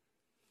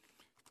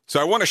 So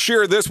I want to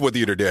share this with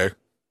you today.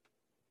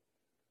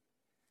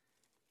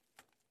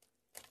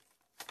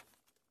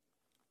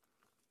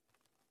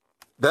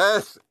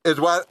 This is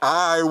what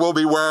I will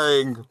be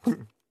wearing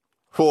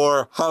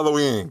for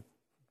Halloween.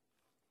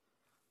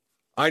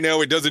 I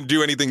know it doesn't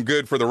do anything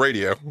good for the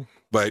radio,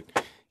 but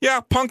yeah,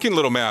 pumpkin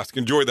little mask.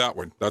 Enjoy that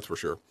one. That's for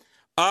sure.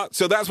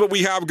 So that's what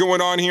we have going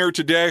on here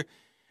today.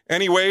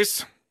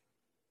 Anyways,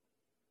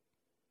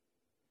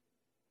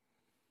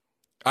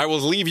 I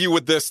will leave you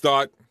with this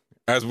thought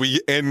as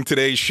we end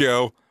today's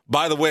show.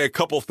 By the way, a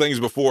couple things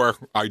before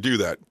I do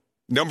that.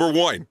 Number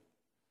one,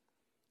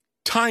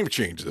 time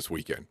change this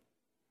weekend.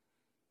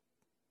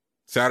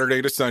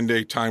 Saturday to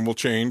Sunday, time will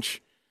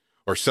change.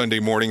 Or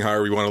Sunday morning,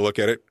 however you want to look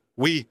at it.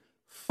 We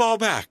fall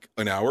back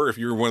an hour if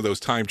you're in one of those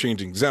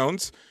time-changing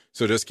zones.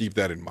 So just keep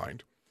that in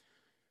mind.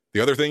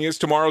 The other thing is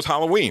tomorrow's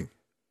Halloween.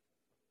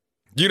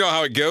 You know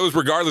how it goes.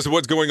 Regardless of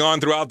what's going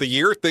on throughout the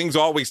year, things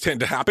always tend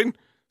to happen.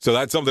 So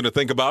that's something to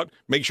think about.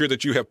 Make sure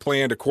that you have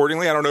planned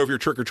accordingly. I don't know if you're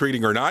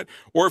trick-or-treating or not,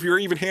 or if you're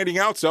even handing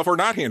out stuff or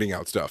not handing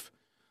out stuff.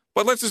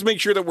 But let's just make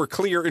sure that we're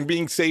clear and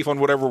being safe on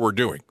whatever we're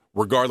doing,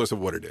 regardless of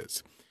what it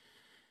is.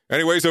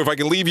 Anyway, so if I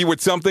can leave you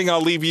with something, I'll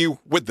leave you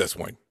with this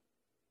one.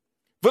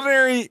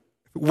 Villains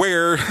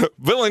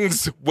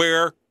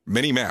wear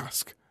many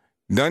masks.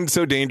 None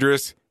so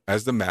dangerous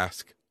as the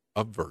mask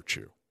of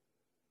virtue.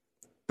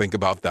 Think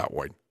about that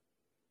one.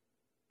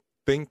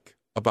 Think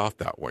about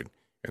that one.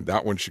 And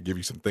that one should give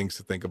you some things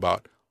to think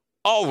about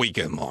all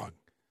weekend long.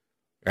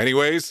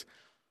 Anyways,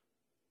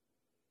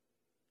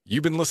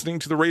 you've been listening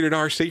to the Rated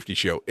R Safety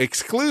Show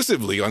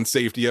exclusively on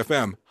Safety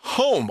FM,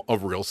 home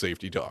of real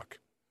safety talk.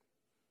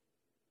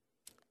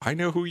 I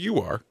know who you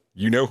are.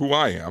 You know who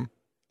I am.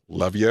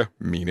 Love you,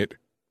 mean it,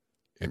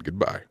 and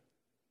goodbye.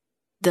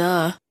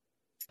 Duh.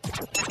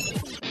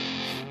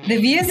 The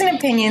views and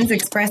opinions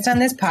expressed on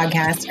this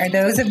podcast are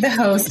those of the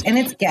host and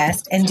its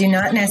guest and do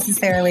not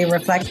necessarily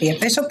reflect the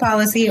official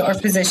policy or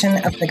position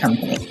of the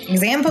company.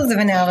 Examples of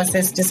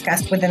analysis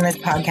discussed within this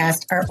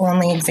podcast are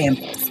only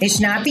examples. They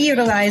should not be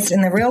utilized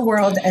in the real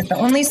world as the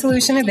only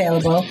solution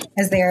available,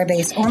 as they are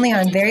based only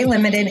on very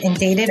limited and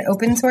dated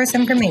open source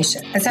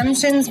information.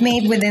 Assumptions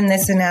made within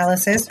this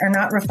analysis are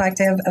not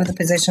reflective of the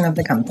position of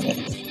the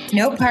company.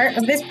 No part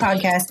of this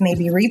podcast may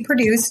be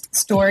reproduced,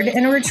 stored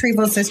in a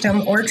retrieval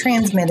system, or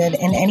transmitted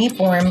in any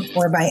form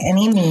or by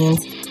any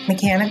means,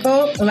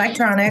 mechanical,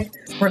 electronic,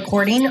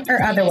 recording,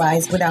 or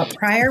otherwise, without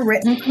prior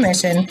written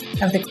permission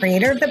of the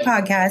creator of the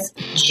podcast,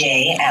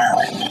 Jay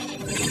Allen.